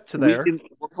 we'll get to there.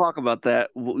 We'll talk about that.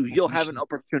 You'll have an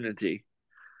opportunity.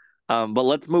 But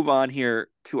let's move on here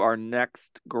to our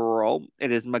next girl.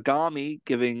 It is Megami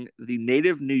giving the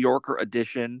native New Yorker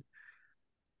edition,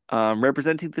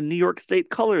 representing the New York State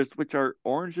colors, which are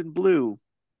orange and blue.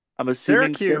 I'm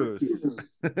assuming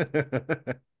Syracuse.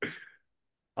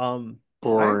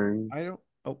 Boring. I don't.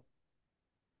 Oh,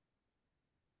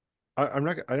 I'm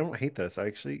not. I don't hate this. I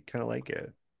actually kind of like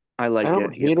it. I I like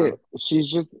don't it. hate Yeah.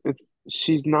 it.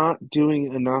 She's not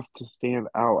doing enough to stand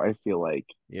out, I feel like.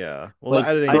 Yeah. Well, the Like,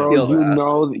 editing I helps. girl,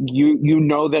 feel that. you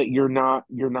know that you're not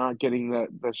getting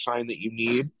the shine that you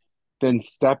need, then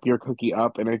step your cookie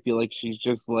up. And I feel like she's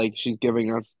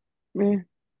giving us meh.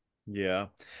 Yeah.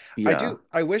 I Yeah. do.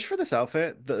 I wish for this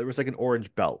outfit that there was like an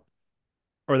orange belt,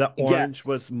 or that orange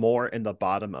was Yes. more in the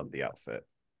bottom of the outfit.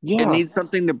 It needs Yes.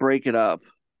 something to break it up.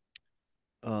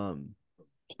 Um.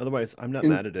 Otherwise, I'm not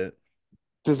And mad at it.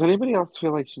 does anybody else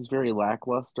feel like she's very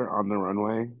lackluster on the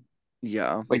runway?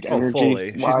 Yeah. Like Oh, energy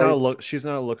fully. She's not a wise? look. She's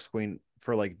not a looks queen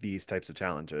for like these types of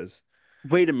challenges.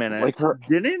 Wait a minute. Like her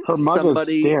Didn't her mug is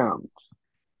somebody, stamped,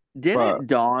 but didn't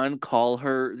Dawn call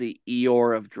her the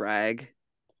Eeyore of drag?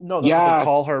 No, that's what they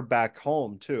call yes, her back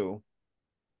home too.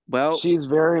 Well, she's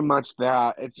very much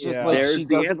that. It's just like Yeah. there's she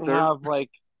the doesn't answer. have like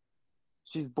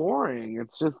she's boring.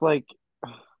 It's just like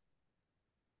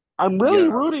I'm really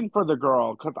Yeah. rooting for the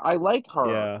girl because I like her.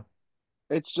 Yeah.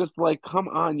 It's just like, come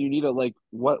on, you need to like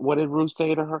what did Ruth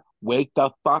say to her? Wake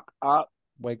the fuck up.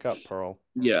 Wake up, Pearl.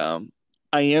 Yeah.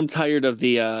 I am tired of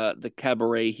the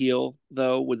cabaret heel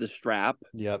though with the strap.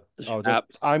 Yep. The Oh, don't.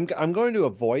 straps. I'm going to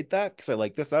avoid that because I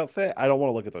like this outfit. I don't want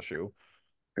to look at the shoe.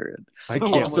 Period. I I Yeah,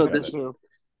 want can't to look so look at at the this it. shoe.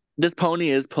 this pony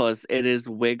is Puss. It is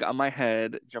wig on my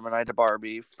head, Gemini to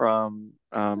Barbie from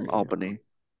Period. Albany.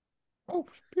 Oh,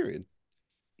 period.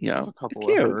 I Yeah. have a couple of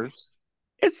Cute. hers.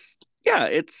 It's yeah,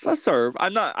 it's a serve. I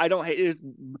don't hate it. Is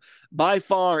by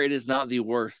far it is not the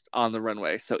worst on the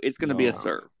runway. So it's gonna be a No.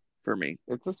 serve for me.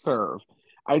 It's a serve.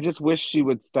 I just wish she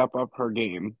would step up her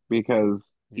game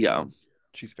because Yeah.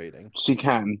 She's fading. she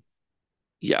can.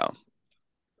 Yeah.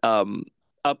 Um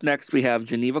Up next we have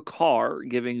Geneva Karr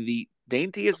giving the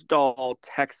daintiest doll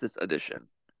Texas edition.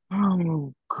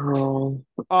 Oh, girl.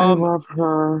 I Um, love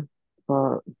her,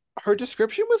 but her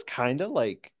description was kind of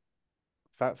like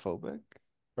fat phobic,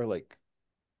 or like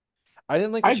I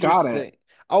didn't like what I she was got it. saying.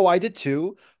 Oh, I did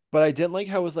too, but I didn't like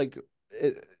how it was like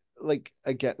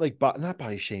again, like not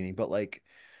body shaming, but like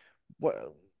what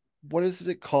what is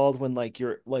it called when like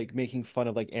you're like making fun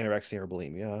of like anorexia or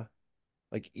bulimia?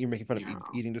 Like you're making fun of Yeah.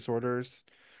 eating disorders.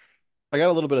 I got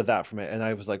a little bit of that from it, and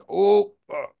I was like, oh,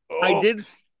 I oh, did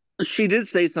She did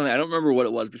say something. I don't remember what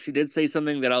it was, but she did say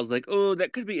something that I was like, "Oh,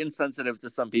 that could be insensitive to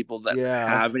some people that yeah.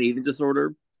 have an eating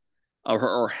disorder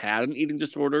or had an eating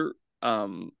disorder."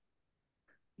 Um,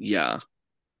 yeah.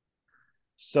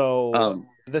 So Um,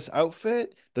 this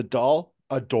outfit, the doll,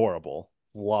 adorable,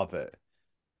 love it.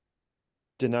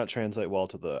 Did not translate well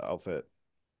to the outfit.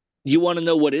 you want to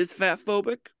know what is fat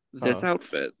phobic? This Huh?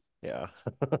 outfit. Yeah.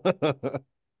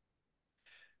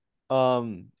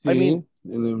 I See? mean,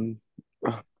 And then,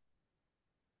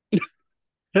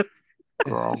 ugh,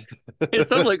 girl. It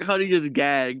sounded like Honey just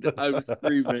gagged. I'm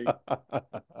screaming.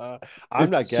 I'm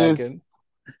not It's just gagging.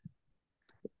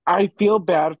 I feel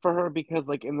bad for her because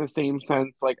like in the same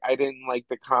sense, like I didn't like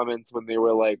the comments when they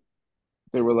were like,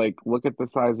 look at the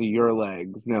size of your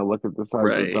legs. Now look at the size of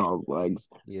the Right. dog's legs.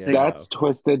 Yeah. That's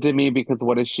twisted to me because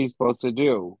what is she supposed to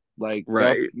do? Like that's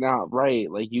Right. not right.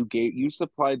 Like you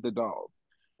supplied the dolls.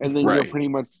 And then Right.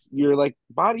 you're like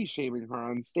body shaming her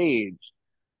on stage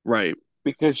Right.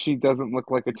 because she doesn't look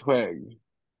like a twig.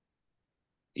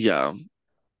 Yeah.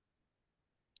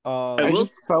 I Um, I will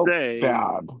just felt say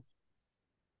bad.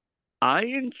 I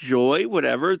enjoy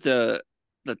whatever the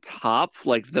top,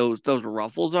 like those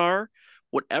ruffles are.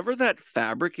 Whatever that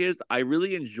fabric is, I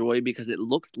really enjoy because it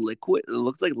looks liquid. It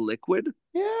looks like liquid.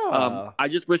 yeah. I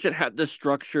just wish it had the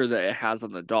structure that it has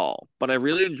on the doll, but I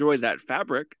really enjoy that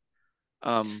fabric.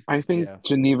 Um, I think Yeah.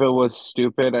 Geneva was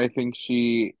stupid. I think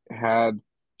she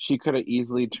could have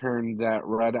easily turned that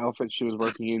red outfit she was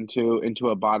working into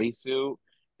a bodysuit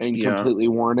and yeah, completely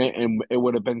worn it and it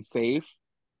would have been safe.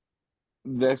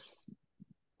 This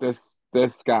this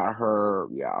got her,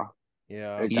 yeah,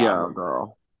 Yeah. it got yeah. her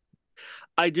girl.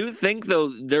 I do think though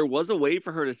there was a way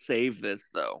for her to save this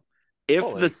though. If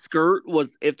Fully. the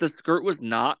skirt was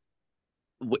not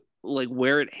like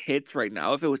where it hits right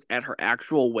now, if it was at her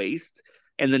actual waist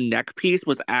and the neck piece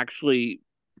was actually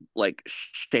like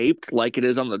shaped like it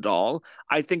is on the doll,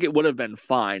 I think it would have been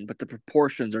fine, but the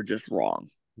proportions are just wrong.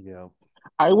 Yeah.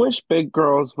 I wish big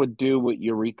girls would do what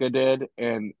Eureka did,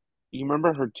 and you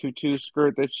remember her tutu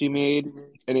skirt that she made,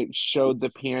 and it showed the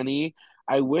panty.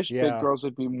 I wish big Yeah. girls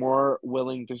would be more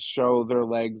willing to show their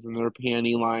legs and their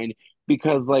panty line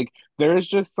because, like, there's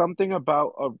just something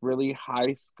about a really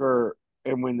high skirt,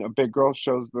 and when a big girl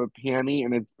shows the panty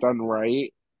and it's done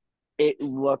right, it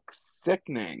looks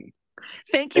sickening.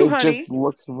 Thank you, It just honey.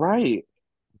 looks right.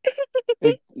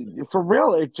 It for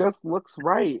real, it just looks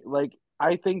right. Like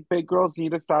I think big girls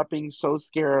need to stop being so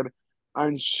scared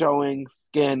on showing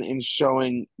skin and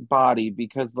showing body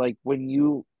because like when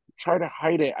you try to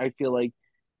hide it, I feel like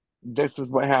this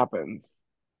is what happens.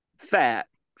 Fat,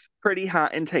 pretty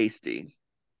hot and tasty.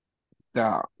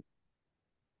 Yeah.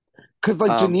 Because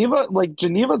Um, Like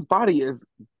Geneva's body is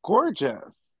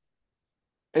gorgeous.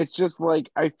 It's just like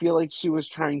I feel like she was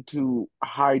trying to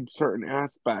hide certain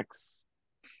aspects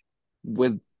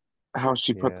with how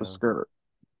she put the Yeah. skirt.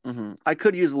 I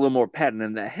could use a little more padding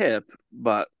in the hip,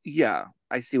 but yeah,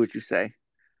 I see what you say.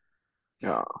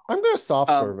 Yeah. I'm gonna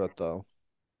soft Um, serve it though.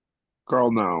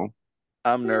 Girl, no.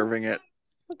 I'm Yeah, nerving it.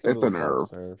 I'll give it It's a a soft nerve.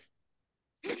 serve.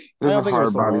 I There's a don't think it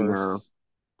was hard the body nerve. worst.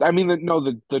 I mean, no,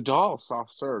 the doll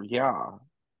soft serve. Yeah,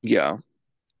 Yeah.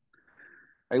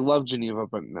 I love Geneva,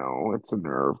 but no, it's a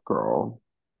nerve, girl.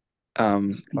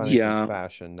 Finding some Yeah.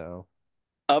 fashion now.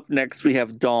 Up next, we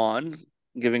have Dawn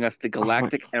giving us the Oh my,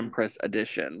 Galactic Empress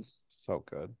edition. So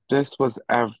good. this was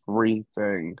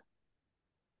everything.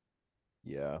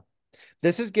 Yeah.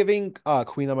 This is giving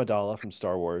Queen Amidala from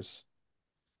Star Wars.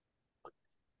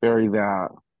 Very that.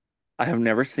 I have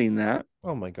never seen that,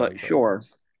 Oh my God, but girl. sure.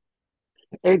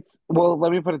 It's well,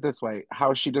 let me put it this way: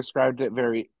 how she described it,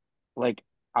 very like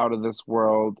out of this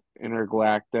world,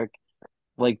 intergalactic.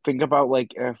 Like think about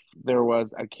like if there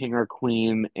was a king or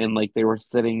queen and like they were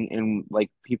sitting and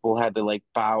like people had to like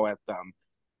bow at them.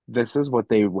 This is what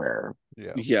they wear.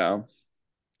 Yeah. Yeah.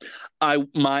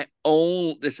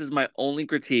 This is my only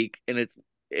critique, and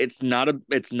it's not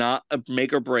a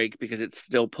make or break because it's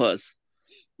still puss.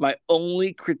 My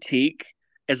only critique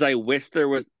is I wish there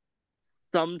was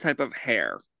some type of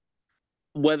hair,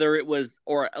 whether it was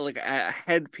or like a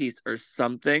headpiece or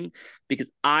something,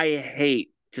 because I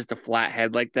hate just a flat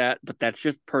head like that, but that's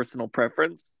just personal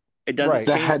preference. It doesn't Right.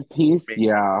 The change headpiece, me.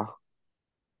 yeah,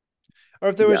 Or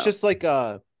if there was Yeah, just like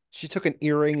she took an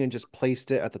earring and just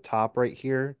placed it at the top right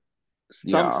here.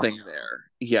 yeah. something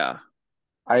there. Yeah.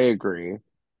 I agree.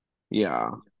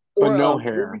 Yeah. But Or no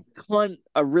hair.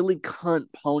 a really cunt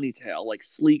ponytail, like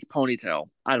sleek ponytail.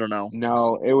 I don't know.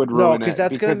 No, it would No, ruin because it.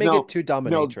 that's gonna Because make it no, too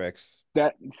no, dominatrix.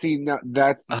 that see no,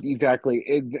 that's exactly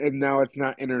it, and now it's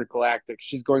not intergalactic.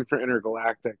 She's going for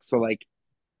intergalactic. So like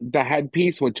the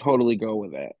headpiece would totally go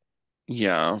with it.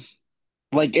 Yeah.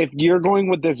 Like if you're going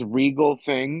with this regal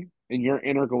thing and you're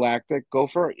intergalactic, go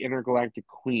for intergalactic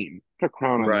queen. Put a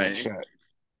crown on that Right. shit.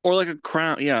 Or like a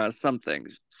crown. Yeah, something.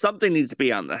 Something needs to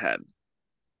be on the head.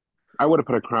 I would have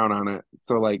put a crown on it.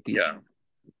 So like Yeah.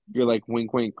 you're like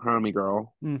wink wink crown me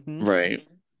girl. Mm-hmm. Right.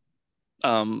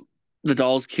 Um, the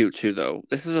doll's cute too, though.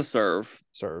 This is a serve.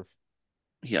 Serve.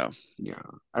 Yeah. Yeah.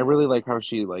 I really like how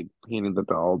she like painted the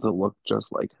doll to look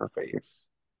just like her face.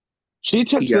 She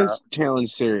took Yeah. this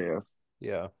challenge serious.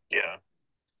 Yeah. Yeah.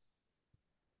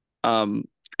 Um,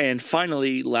 and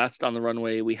finally, last on the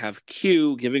runway, we have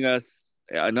Q giving us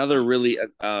another really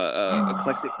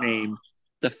eclectic name,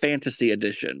 the Fantasy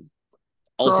Edition,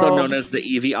 also known Girl, as the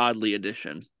Evie Oddly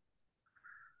Edition.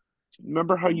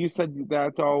 remember how you said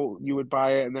that doll you would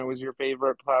buy it and that was your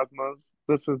favorite plasmas?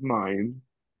 This is mine.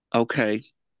 Okay.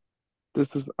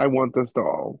 I want this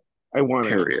doll. I want it.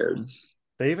 Period.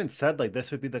 They even said like this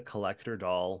would be the collector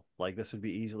doll. Like this would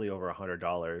be easily over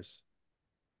 $100.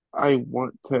 I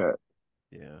want it.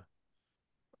 Yeah.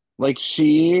 Like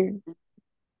she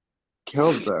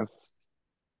kills this.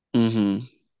 Mm-hmm.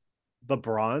 The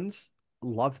bronze,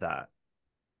 love that.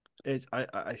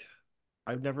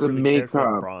 I've never The really cared for that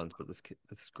makeup. bronze, but this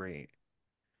is great.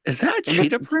 Is that a And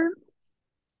cheetah print?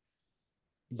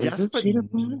 is Yes, it but cheetah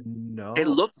print? It no.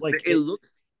 looks. Like It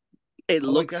looks. It oh,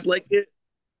 I looks guess like it,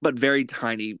 but very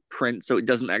tiny print, so it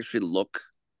doesn't actually look.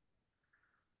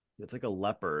 it's like a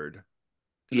leopard.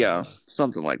 Yeah, Kinda.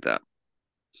 something like that.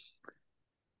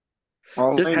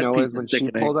 All This I know headpiece is is when she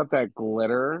sickening. pulled up that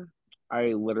glitter, I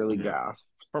literally Yeah.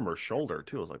 gasped. From her shoulder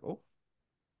too. I was like, oh.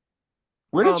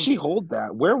 Where did Um, she hold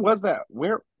that? Where was that?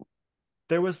 Where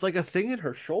there was like a thing in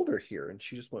her shoulder here, and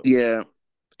she just went. Yeah.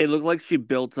 It looked like she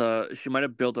might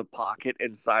have built a pocket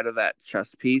inside of that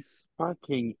chest piece.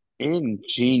 Fucking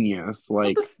ingenious.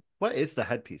 Like, What is the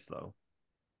headpiece though?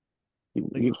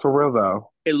 for real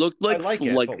though. It looked I like like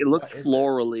it, but it looked what is it?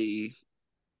 florally.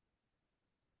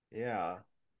 Yeah.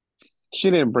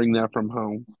 She didn't bring that from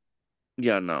home.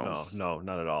 Yeah, no. No,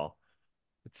 not at all.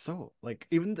 It's so like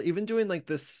even doing like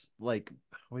this like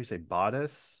what do you say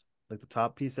bodice like the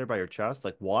top piece there by your chest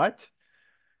like what?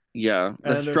 Yeah,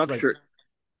 And then there's like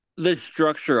the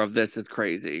structure of this is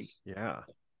crazy. yeah.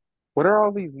 What are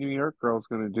all these New York girls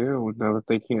gonna do now that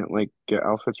they can't like get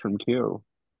outfits from Q?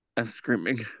 I'm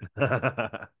screaming.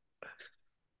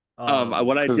 um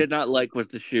What I Because did not like was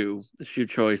the shoe. The shoe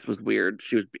choice was weird.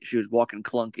 She was walking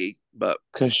clunky, but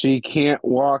she can't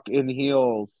walk in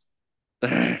heels.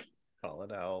 that's call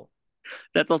it out.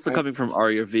 also I coming from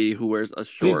Aria V, who wears a did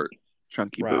short,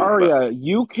 chunky Right. boot. But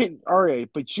Aria,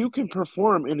 but you can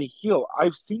perform in a heel.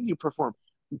 I've seen you perform.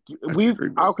 I'm We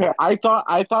screaming. okay. I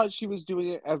thought she was doing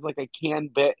it as like a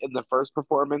canned bit in the first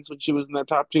performance when she was in the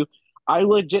top two. I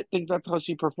legit think that's how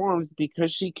she performs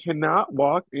because she cannot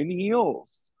walk in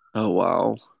heels. Oh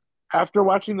wow. After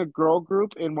watching the girl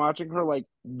group and watching her like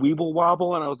weeble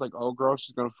wobble, and I was like, "Oh, girl,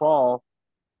 she's gonna fall."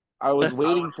 I was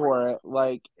waiting for it,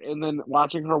 like, and then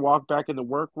watching her walk back in the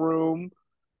workroom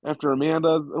after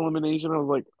Amanda's elimination, I was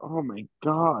like, "Oh my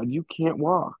God, you can't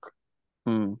walk."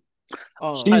 Hmm.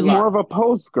 I She's lied. more of a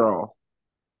post girl.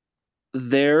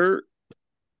 There.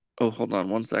 Oh, hold on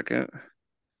one second.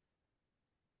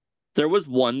 There was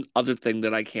one other thing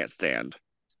that I can't stand.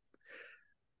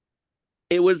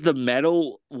 It was the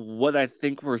metal, what I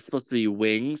think were supposed to be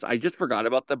wings. I just forgot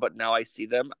about them, but now I see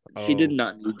them. She did Oh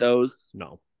not need those.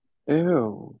 no.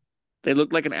 Ew. They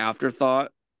looked like an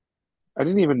afterthought, I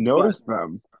didn't even but notice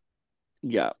them.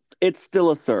 yeah, it's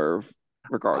still a serve, I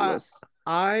regardless.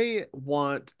 I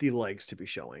want the legs to be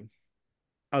showing.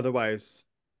 Otherwise,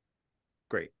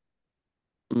 great.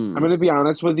 I'm Mm. gonna be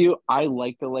honest with you. I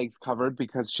like the legs covered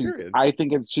because Period. I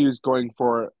think she was going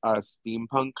for a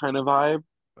steampunk kind of vibe,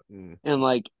 Mm. and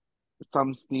like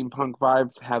some steampunk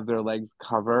vibes have their legs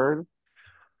covered.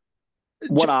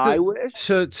 What I To, wish,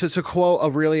 to quote a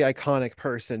really iconic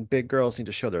person, big girls need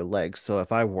to show their legs. So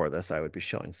if I wore this, I would be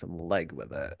showing some leg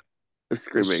with it. Is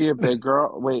screaming. she a big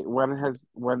girl? Wait,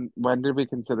 when did we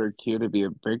consider Q to be a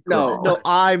big No, girl? No,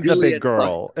 I'm the big Juliette's fine.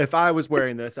 girl. If I was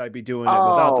wearing this, I'd be doing it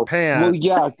without the Oh, well,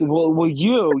 yes. pants. Well,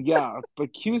 you, yes.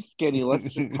 But Q's skinny. Let's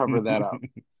just cover that up.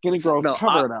 Skinny girls, No,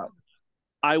 cover it up.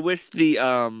 I wish the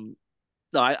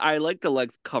no, I like the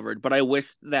legs covered, but I wish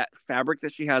that fabric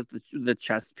that she has, the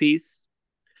chest piece.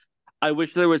 I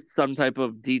wish there was some type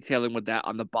of detailing with that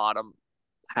on the bottom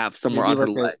half somewhere Maybe on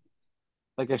her leg.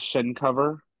 like a shin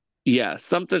cover. Yeah,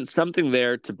 something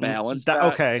there to balance That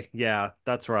that. okay, yeah,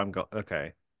 that's where I'm going.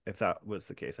 Okay, if that was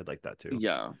the case, I'd like that too.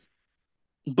 Yeah,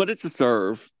 but it's a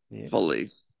serve Yeah,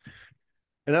 fully.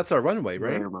 and that's our runway,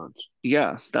 right? Very much.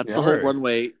 Yeah, that's the Yeah. whole Word.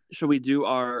 runway. Should we do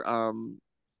our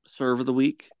serve of the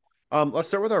week? Let's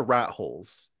start with our rat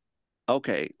holes.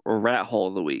 Okay, or rat hole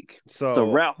of the week. So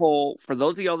So rat hole, for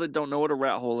those of y'all that don't know what a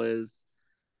rat hole is,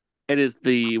 it is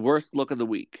the worst look of the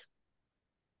week.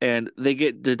 And they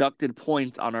get deducted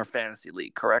points on our fantasy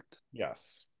league, correct?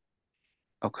 yes.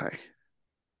 Okay.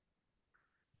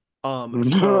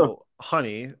 So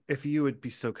honey, if you would be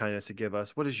so kind as to give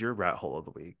us what is your rat hole of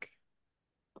the week?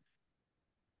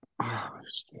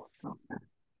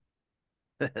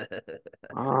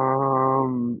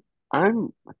 um,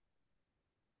 I'm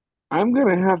I'm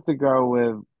gonna have to go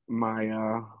with my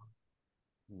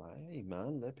My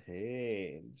man the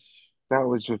page. that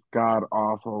was just god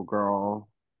awful girl.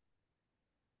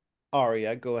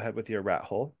 Aria, go ahead with your rat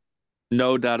hole.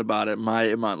 No doubt about it.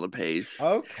 Maya Iman LePage.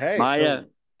 Okay, Maya, so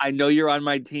I know you're on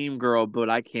my team, girl, but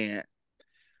I can't.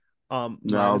 mine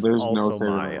No, is there's no also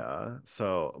saving her. Maya.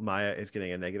 So Maya is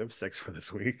getting a -6 for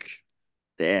this week.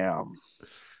 Damn.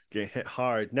 Getting hit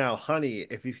hard. Now, honey,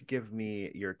 if you could give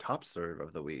me your top serve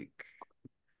of the week.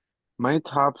 My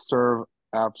top serve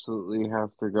absolutely has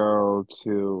to go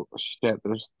to shit.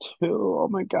 There's two. Oh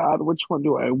my God, which one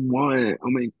do I want? Oh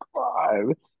my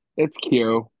God, it's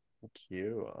Q.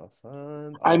 Q,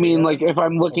 awesome. I mean, like Aria. if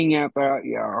I'm Oh, looking at that,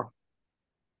 yeah.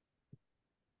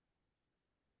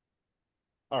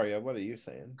 Aria, what are you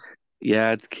saying?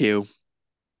 Yeah, it's Q.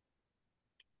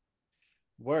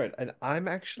 Word. And I'm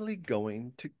actually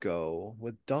going to go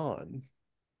with Dawn.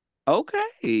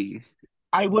 Okay.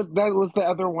 That was the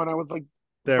other one. I was like,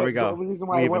 There we but the go. only reason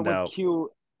why We I went evened with out.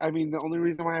 Q, I mean, the only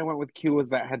reason why I went with Q was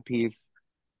that headpiece.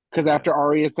 Because Yeah, after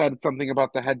Arya said something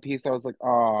about the headpiece, I was like,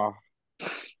 oh,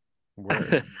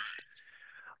 word.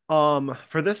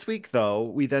 For this week though,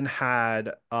 we then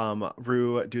had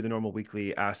Rue do the normal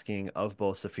weekly asking of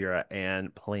both Saphira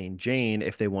and Plain Jane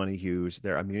if they want to use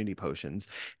their immunity potions,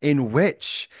 in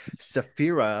which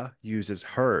Saphira uses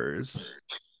hers,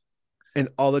 and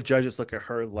all the judges look at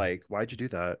her like, "Why'd you do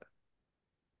that?"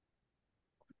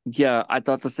 Yeah, I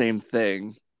thought the same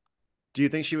thing. Do you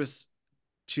think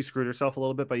she screwed herself a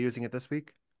little bit by using it this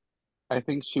week? I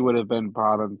think she would have been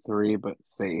bottom three, but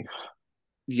safe.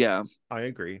 Yeah, I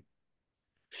agree.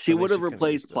 she I think would have she couldn't have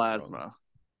replaced used it wrong. Plasma.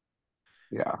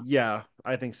 Yeah. Yeah,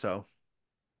 I think so.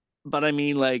 But I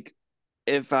mean, like,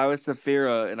 if I was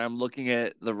Saphira and I'm looking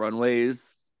at the runways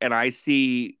and I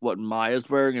see what Maya's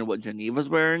wearing and what Geneva's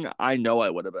wearing, I know I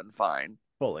would have been fine.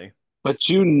 Fully. But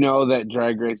you know that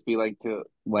Drag Race be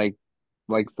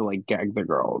likes to like gag the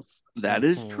girls. That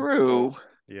is Mhm. true.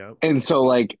 Yeah. And so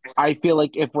like I feel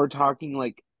like if we're talking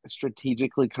like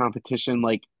strategically competition,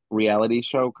 like reality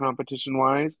show competition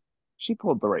wise, she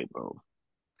pulled the right move.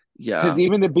 Yeah, Because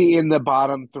even to be in the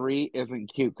bottom three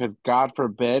isn't cute. Because God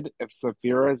forbid if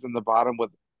Saphira is in the bottom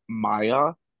with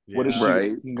Maya, what is she Yeah.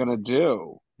 right. gonna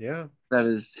do? Yeah. That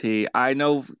is T. I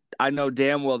know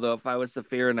damn well though if I was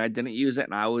Saphira and I didn't use it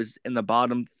and I was in the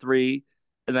bottom three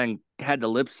and then had to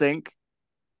lip sync,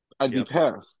 I'd be Yep.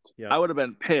 pissed. Yep. I would have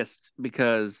been pissed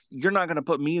because you're not gonna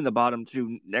put me in the bottom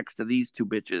two next to these two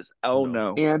bitches. Oh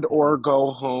No. no. And or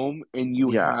go home and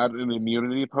you Yeah. had an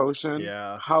immunity potion.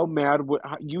 Yeah. How mad would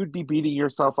you would be beating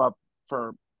yourself up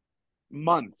for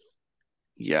months?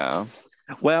 Yeah.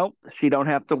 Well, she don't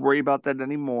have to worry about that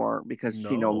anymore because she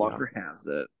no No. longer has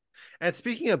it. And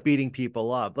speaking of beating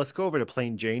people up, let's go over to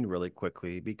Plain Jane really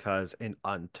quickly because in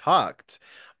Untucked,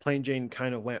 Plain Jane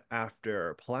kind of went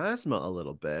after Plasma a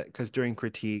little bit because during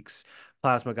critiques,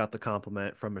 Plasma got the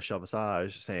compliment from Michelle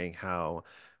Visage saying how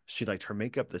she liked her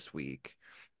makeup this week.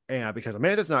 And because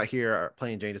Amanda's not here,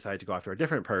 Plain Jane decided to go after a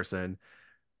different person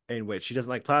in which she doesn't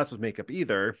like Plasma's makeup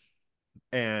either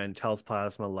and tells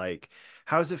Plasma like,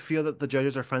 how does it feel that the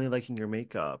judges are finally liking your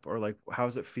makeup? Or like, how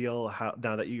does it feel how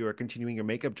now that you are continuing your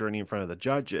makeup journey in front of the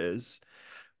judges?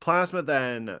 Plasma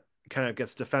then kind of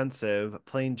gets defensive.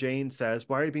 Plain Jane says,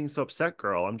 "Why are you being so upset,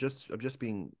 girl? I'm just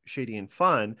being shady and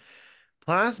fun."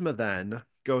 Plasma then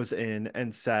goes in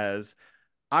and says,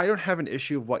 "I don't have an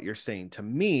issue of what you're saying to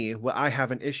me. What I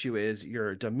have an issue is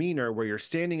your demeanor where you're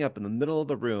standing up in the middle of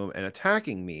the room and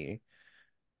attacking me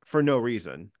for no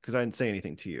reason because I didn't say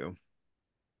anything to you."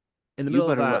 In the You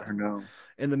middle of better let that, her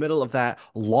know.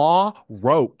 Law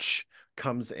Roach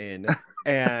comes in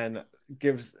and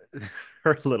gives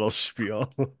her little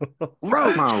spiel. Come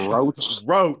Roach! on, Roach.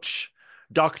 Roach,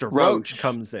 Dr. Roach Roach.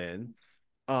 comes in,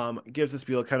 gives a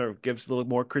spiel, kind of gives a little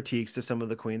more critiques to some of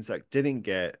the queens that didn't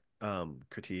get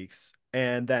critiques.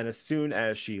 And then as soon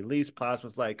as she leaves,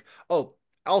 Plasma's like, "Oh,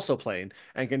 also plain,"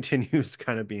 and continues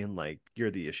kind of being like,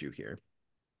 "You're the issue here."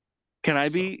 Can I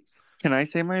So, be can I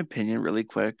say my opinion really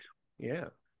quick? yeah.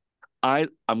 I'm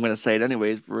gonna say it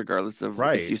anyways, regardless of if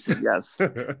Right. you said yes.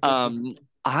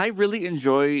 I really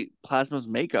enjoy Plasma's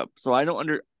makeup, so I don't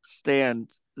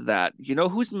understand that. You know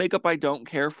whose makeup I don't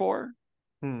care for?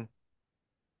 Hmm.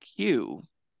 Q.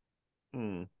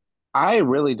 Hmm. I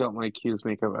really don't like Q's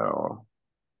makeup at all.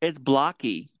 It's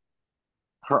blocky.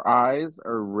 Her eyes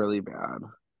are really bad.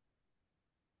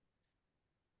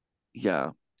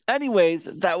 Yeah. Anyways,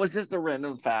 that was just a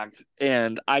random fact,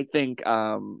 and I think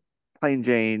Plain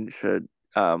Jane should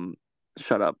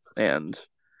shut up and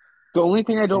The only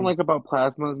thing I don't See, like about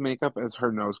Plasma's makeup is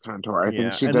her nose contour. I think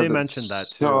yeah, she and they does it mentioned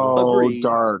that too. so agreed.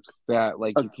 dark that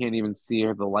like Uh, you can't even see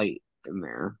the light in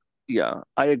there. yeah,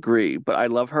 I agree, but I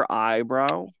love her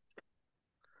eyebrow.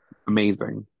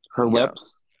 Amazing. Her Yeah,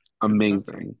 lips, It's country.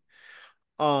 amazing.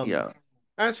 Um, yeah,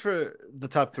 as for the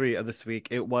top three of this week,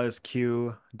 it was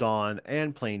Q, Dawn,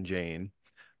 and Plain Jane.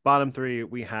 Bottom three,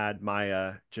 we had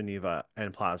Maya, Geneva,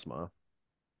 and Plasma.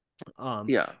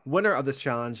 yeah. Winner of this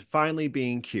challenge finally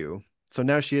being Q. So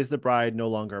now she is the bride, no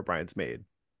longer a bridesmaid.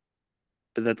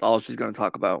 That's all she's gonna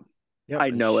talk about. Yep, I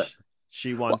and know it.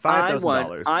 she won Well, five thousand I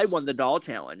dollars. won the doll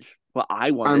challenge. Well,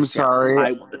 I won I'm this challenge. sorry.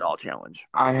 I won the doll challenge.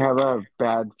 I have a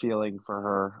bad feeling for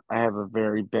her. I have a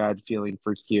very bad feeling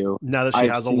for Q. Now that she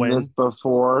I've has a seen this win,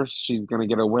 before. She's gonna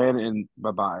get a win and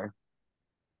bye-bye.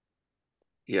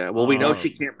 Yeah. Well, we know she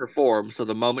um, can't perform, so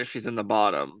the moment she's in the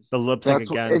bottom, the lip sync That's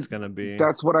what again it, is gonna be.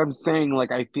 that's what I'm saying.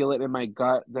 Like I feel it in my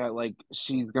gut that like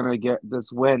she's gonna get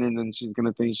this win and then she's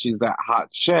gonna think she's that hot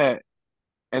shit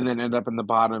and then end up in the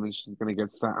bottom and she's gonna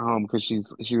get sent home because she's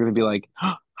gonna be like,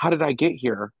 how did I get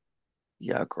here?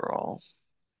 yeah, girl.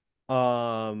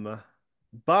 Um,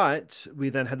 but we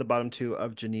then had the bottom two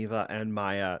of Geneva and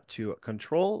Maya to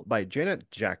Control by Janet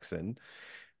Jackson.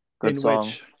 Good in song.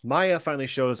 which Maya finally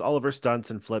shows all of her stunts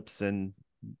and flips and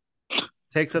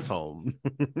takes us home.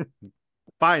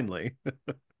 Finally.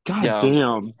 God Yeah.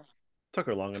 damn. Took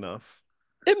her long enough.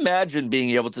 Imagine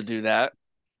being able to do that.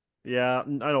 Yeah,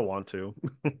 I don't want to.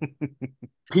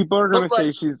 People are gonna But like,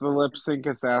 say she's the lip sync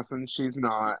assassin. She's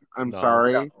not. I'm No.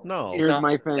 sorry. No. she's Here's not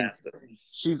my an thing. assassin.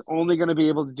 She's only gonna be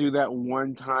able to do that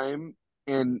one time,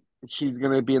 and she's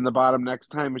gonna be in the bottom next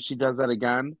time. If she does that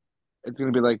again, it's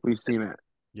gonna be like we've seen it.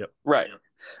 Yep. Right.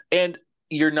 And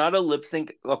you're not a lip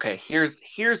sync. Okay, here's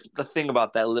the thing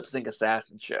about that lip sync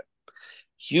assassin shit.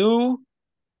 You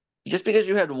just because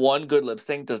you had one good lip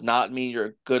sync does not mean you're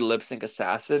a good lip sync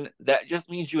assassin. That just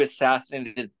means you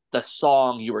assassinated the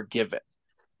song you were given.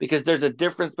 Because there's a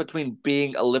difference between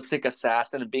being a lip sync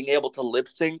assassin and being able to lip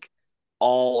sync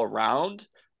all around,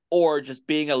 or just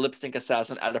being a lip sync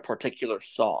assassin at a particular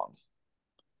song.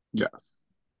 Yes.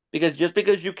 Because just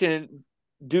because you can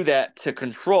do that to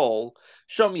control,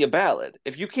 show me a ballad.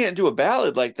 If you can't do a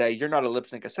ballad like that, you're not a lip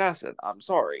sync assassin. I'm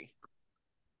sorry.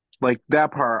 Like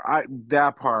that part.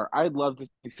 I'd love to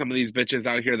see some of these bitches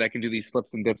out here that can do these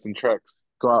flips and dips and tricks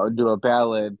go out and do a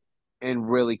ballad and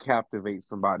really captivate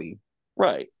somebody.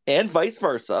 Right. And vice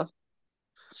versa.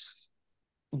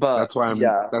 But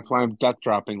yeah, That's why I'm death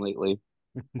dropping lately.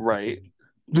 right.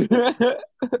 She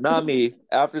Not me.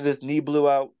 After this knee blew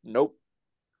out, nope.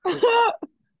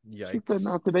 Yikes. said,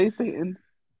 "Not today, Satan."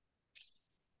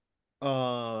 Yeah,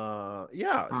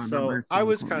 Oh, so number I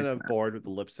was 24. kind of bored with the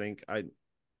lip sync.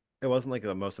 It wasn't like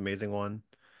the most amazing one,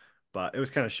 but it was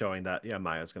kind of showing that yeah,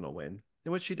 Maya's gonna win,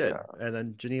 and which she did. Yeah. And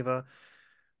then Geneva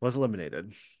was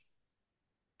eliminated.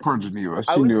 Poor Geneva.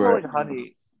 I She was knew it. telling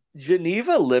Honey,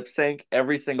 Geneva lip sync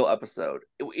every single episode.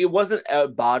 It wasn't a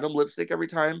bottom lip sync every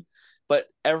time, but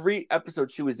every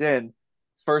episode she was in,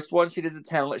 first one she did the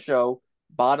talent show,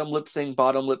 bottom lip sync,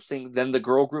 then the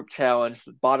girl group challenge,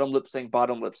 bottom lip sync,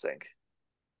 bottom lip sync.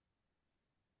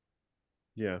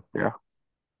 Yeah. Yeah.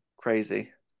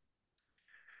 Crazy.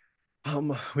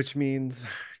 Which means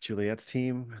Juliette's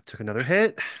team took another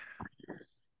hit.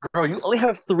 Girl, you only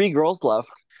have 3 girls left.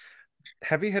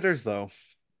 Heavy hitters though.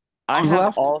 I Who's have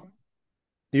left? all.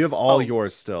 You have all Oh,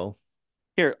 yours still.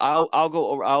 here, I'll go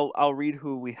over. I'll read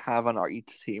who we have on our each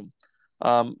team.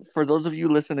 For those of you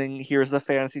listening, here's the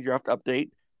fantasy draft update.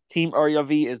 Team Arya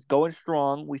V is going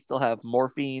strong. We still have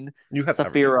Morphine, You have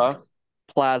everything. Saphira,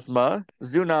 Plasma,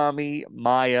 Tsunami,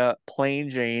 Maya, Plain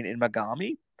Jane, and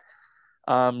Megami.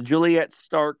 Juliette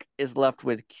Stark is left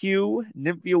with Q,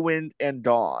 Nymphia Wind, and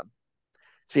Dawn.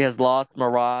 She has lost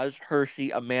Mirage,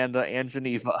 Hershey, Amanda, and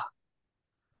Geneva.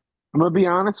 I'm gonna be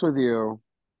honest with you.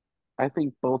 I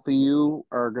think both of you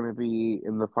are gonna be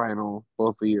in the final.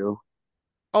 Both of you,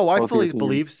 Oh, I both of your fully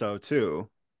believe teams. so too.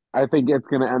 I think it's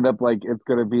gonna end up like it's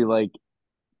gonna be like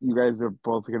you guys are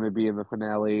both gonna be in the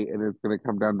finale, and it's gonna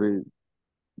come down to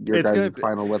your It's gonna guys' be.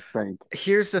 final lip sync.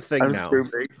 Here's the thing I'm now.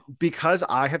 screaming. Because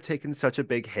I have taken such a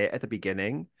big hit at the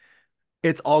beginning,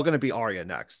 it's all gonna be Arya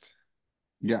next.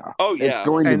 Yeah, Oh it's yeah,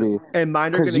 going to be And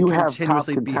mine are because gonna you have top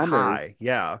continuously be contenders. high.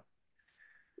 Yeah.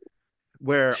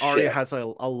 Where Arya shit. has a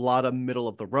lot of middle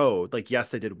of the road. Like, yes,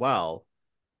 they did well,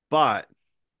 but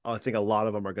I think a lot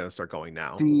of them are gonna start going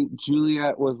now. See,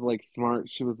 Juliet was like smart.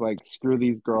 She was like, "Screw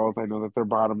these girls. I know that they're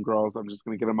bottom girls. I'm just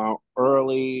gonna get them out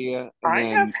early." And I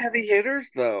have then heavy hitters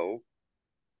though.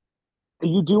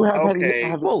 you do have Okay,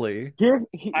 heavy. Fully.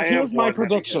 I have Here's my one heavy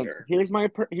prediction. hitter.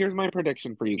 Here's my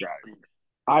prediction for you guys.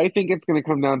 I think it's going to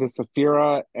come down to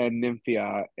Saphira and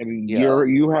Nymphia, and Yeah,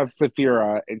 you have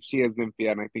Saphira and she has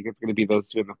Nymphia, and I think it's going to be those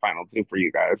two in the final two for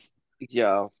you guys.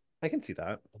 yeah. I can see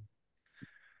that.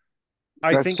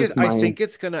 That's just I my think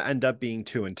it's gonna end up being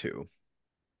 2-2,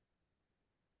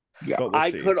 yeah. but we'll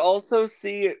I see. could also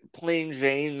see it Plain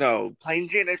Jane though. Plain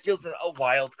Jane, it feels a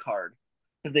wild card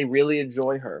because they really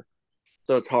enjoy her,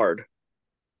 so it's hard.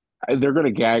 They're going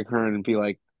to gag her and be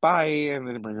like bye, and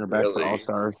then bring her back for All Really?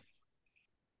 Stars.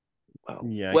 Well,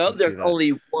 Yeah, I well, can see there's that.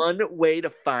 only one way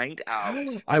to find out.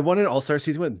 I want an all-star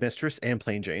season with Mistress and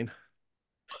Plain Jane.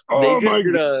 They Oh just my!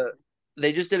 did a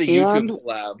they just did a YouTube And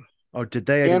collab. Oh, did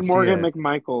they? I and didn't see Morgan it.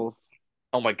 McMichaels.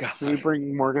 Oh my god, Can we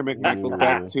bring Morgan McMichaels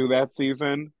back Ooh. to that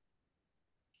season?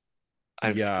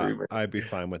 I'm Yeah, screaming. I'd be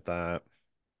fine with that.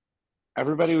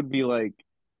 Everybody would be like,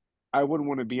 I wouldn't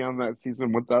want to be on that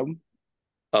season with them.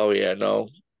 Oh yeah, no,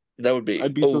 that would be.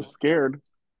 I'd be so Oh, scared.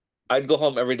 I'd go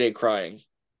home every day crying,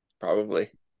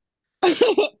 probably.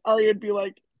 Aria'd be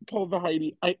like, pull the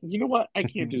Heidi. You know what? I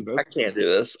can't do I this. can't do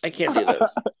this. I can't do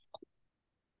this.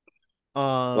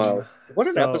 Wow, what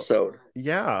an So episode.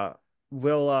 yeah,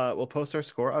 we'll post our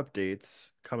score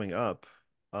updates coming up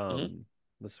Mhm.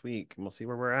 this week and we'll see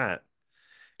where we're at.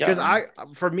 Because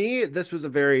for me, this was a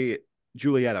very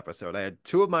Juliette episode. I had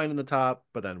two of mine in the top,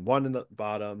 but then one in the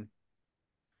bottom.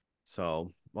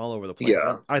 So I'm all over the place.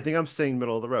 Yeah. I think I'm staying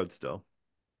middle of the road still.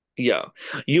 Yeah.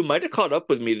 You might have caught up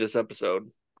with me this episode.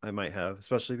 I might have,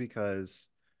 especially because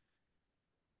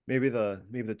maybe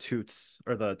the toots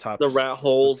or the top The rat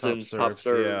holes top and top serves.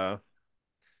 serve. Yeah.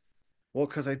 Well,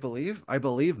 because I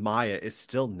believe Maya is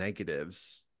still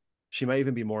negatives. She might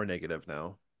even be more negative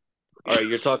now. All right,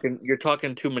 you're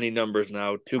talking too many numbers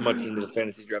now, too much into the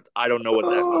fantasy draft. I don't know what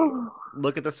that means.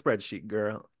 Look at the spreadsheet,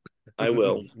 girl. I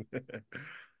will.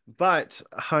 But,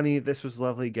 honey, this was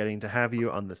lovely getting to have you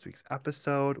on this week's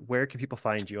episode. Where can people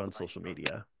find you on social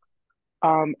media?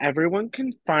 Everyone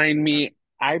can find me.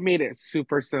 I made it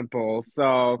super simple.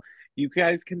 So you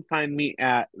guys can find me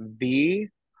at the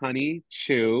Honey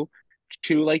Chew.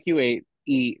 Chew like you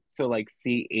eat, so like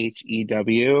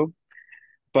CHEW.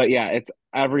 But yeah, it's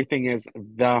everything is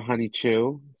the Honey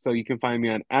Chew. So you can find me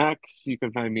on X, you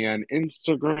can find me on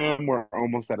Instagram. We're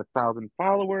almost at 1,000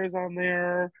 followers on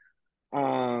there.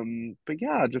 But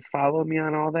yeah, just follow me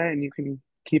on all that and you can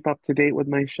keep up to date with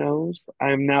my shows.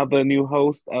 I'm now the new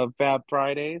host of Fab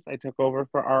Fridays. I took over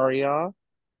for Aria.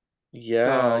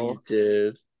 Yeah, you So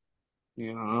did.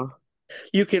 yeah.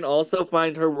 You can also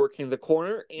find her working the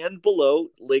corner and below,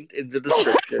 linked in the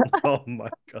description. Oh my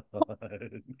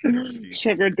God. Jesus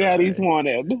Sugar daddies Christ.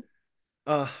 wanted.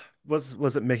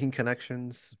 Was it Making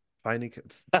Connections?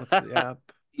 What's the app?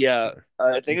 Yeah, Sure.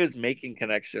 I think it was Making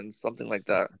Connections, something like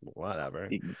that. Whatever.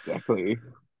 Exactly.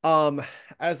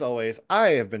 As always,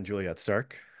 I have been Juliette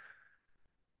Stark.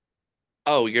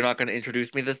 Oh, you're not going to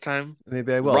introduce me this time?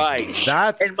 Maybe I will. Right.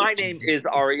 And my name is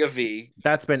Aria V.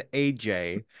 That's been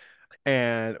AJ.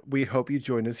 And we hope you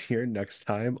join us here next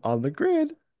time on the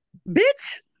grid. Bitch.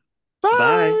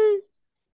 Bye. Bye.